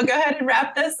 Well, we'll go ahead and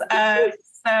wrap this up.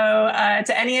 So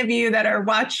to any of you that are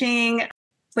watching,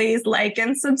 Please like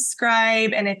and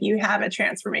subscribe. And if you have a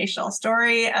transformational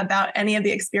story about any of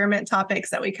the experiment topics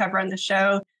that we cover on the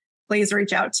show, please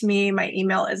reach out to me. My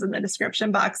email is in the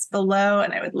description box below,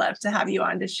 and I would love to have you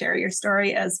on to share your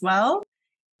story as well.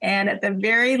 And at the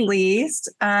very least,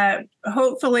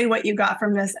 hopefully what you got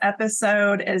from this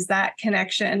episode is that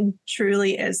connection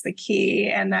truly is the key,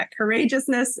 and that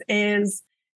courageousness is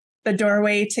the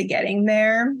doorway to getting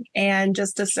there. And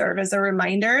just to serve as a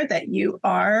reminder that you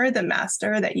are the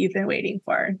master that you've been waiting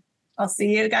for. I'll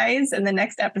see you guys in the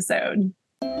next episode.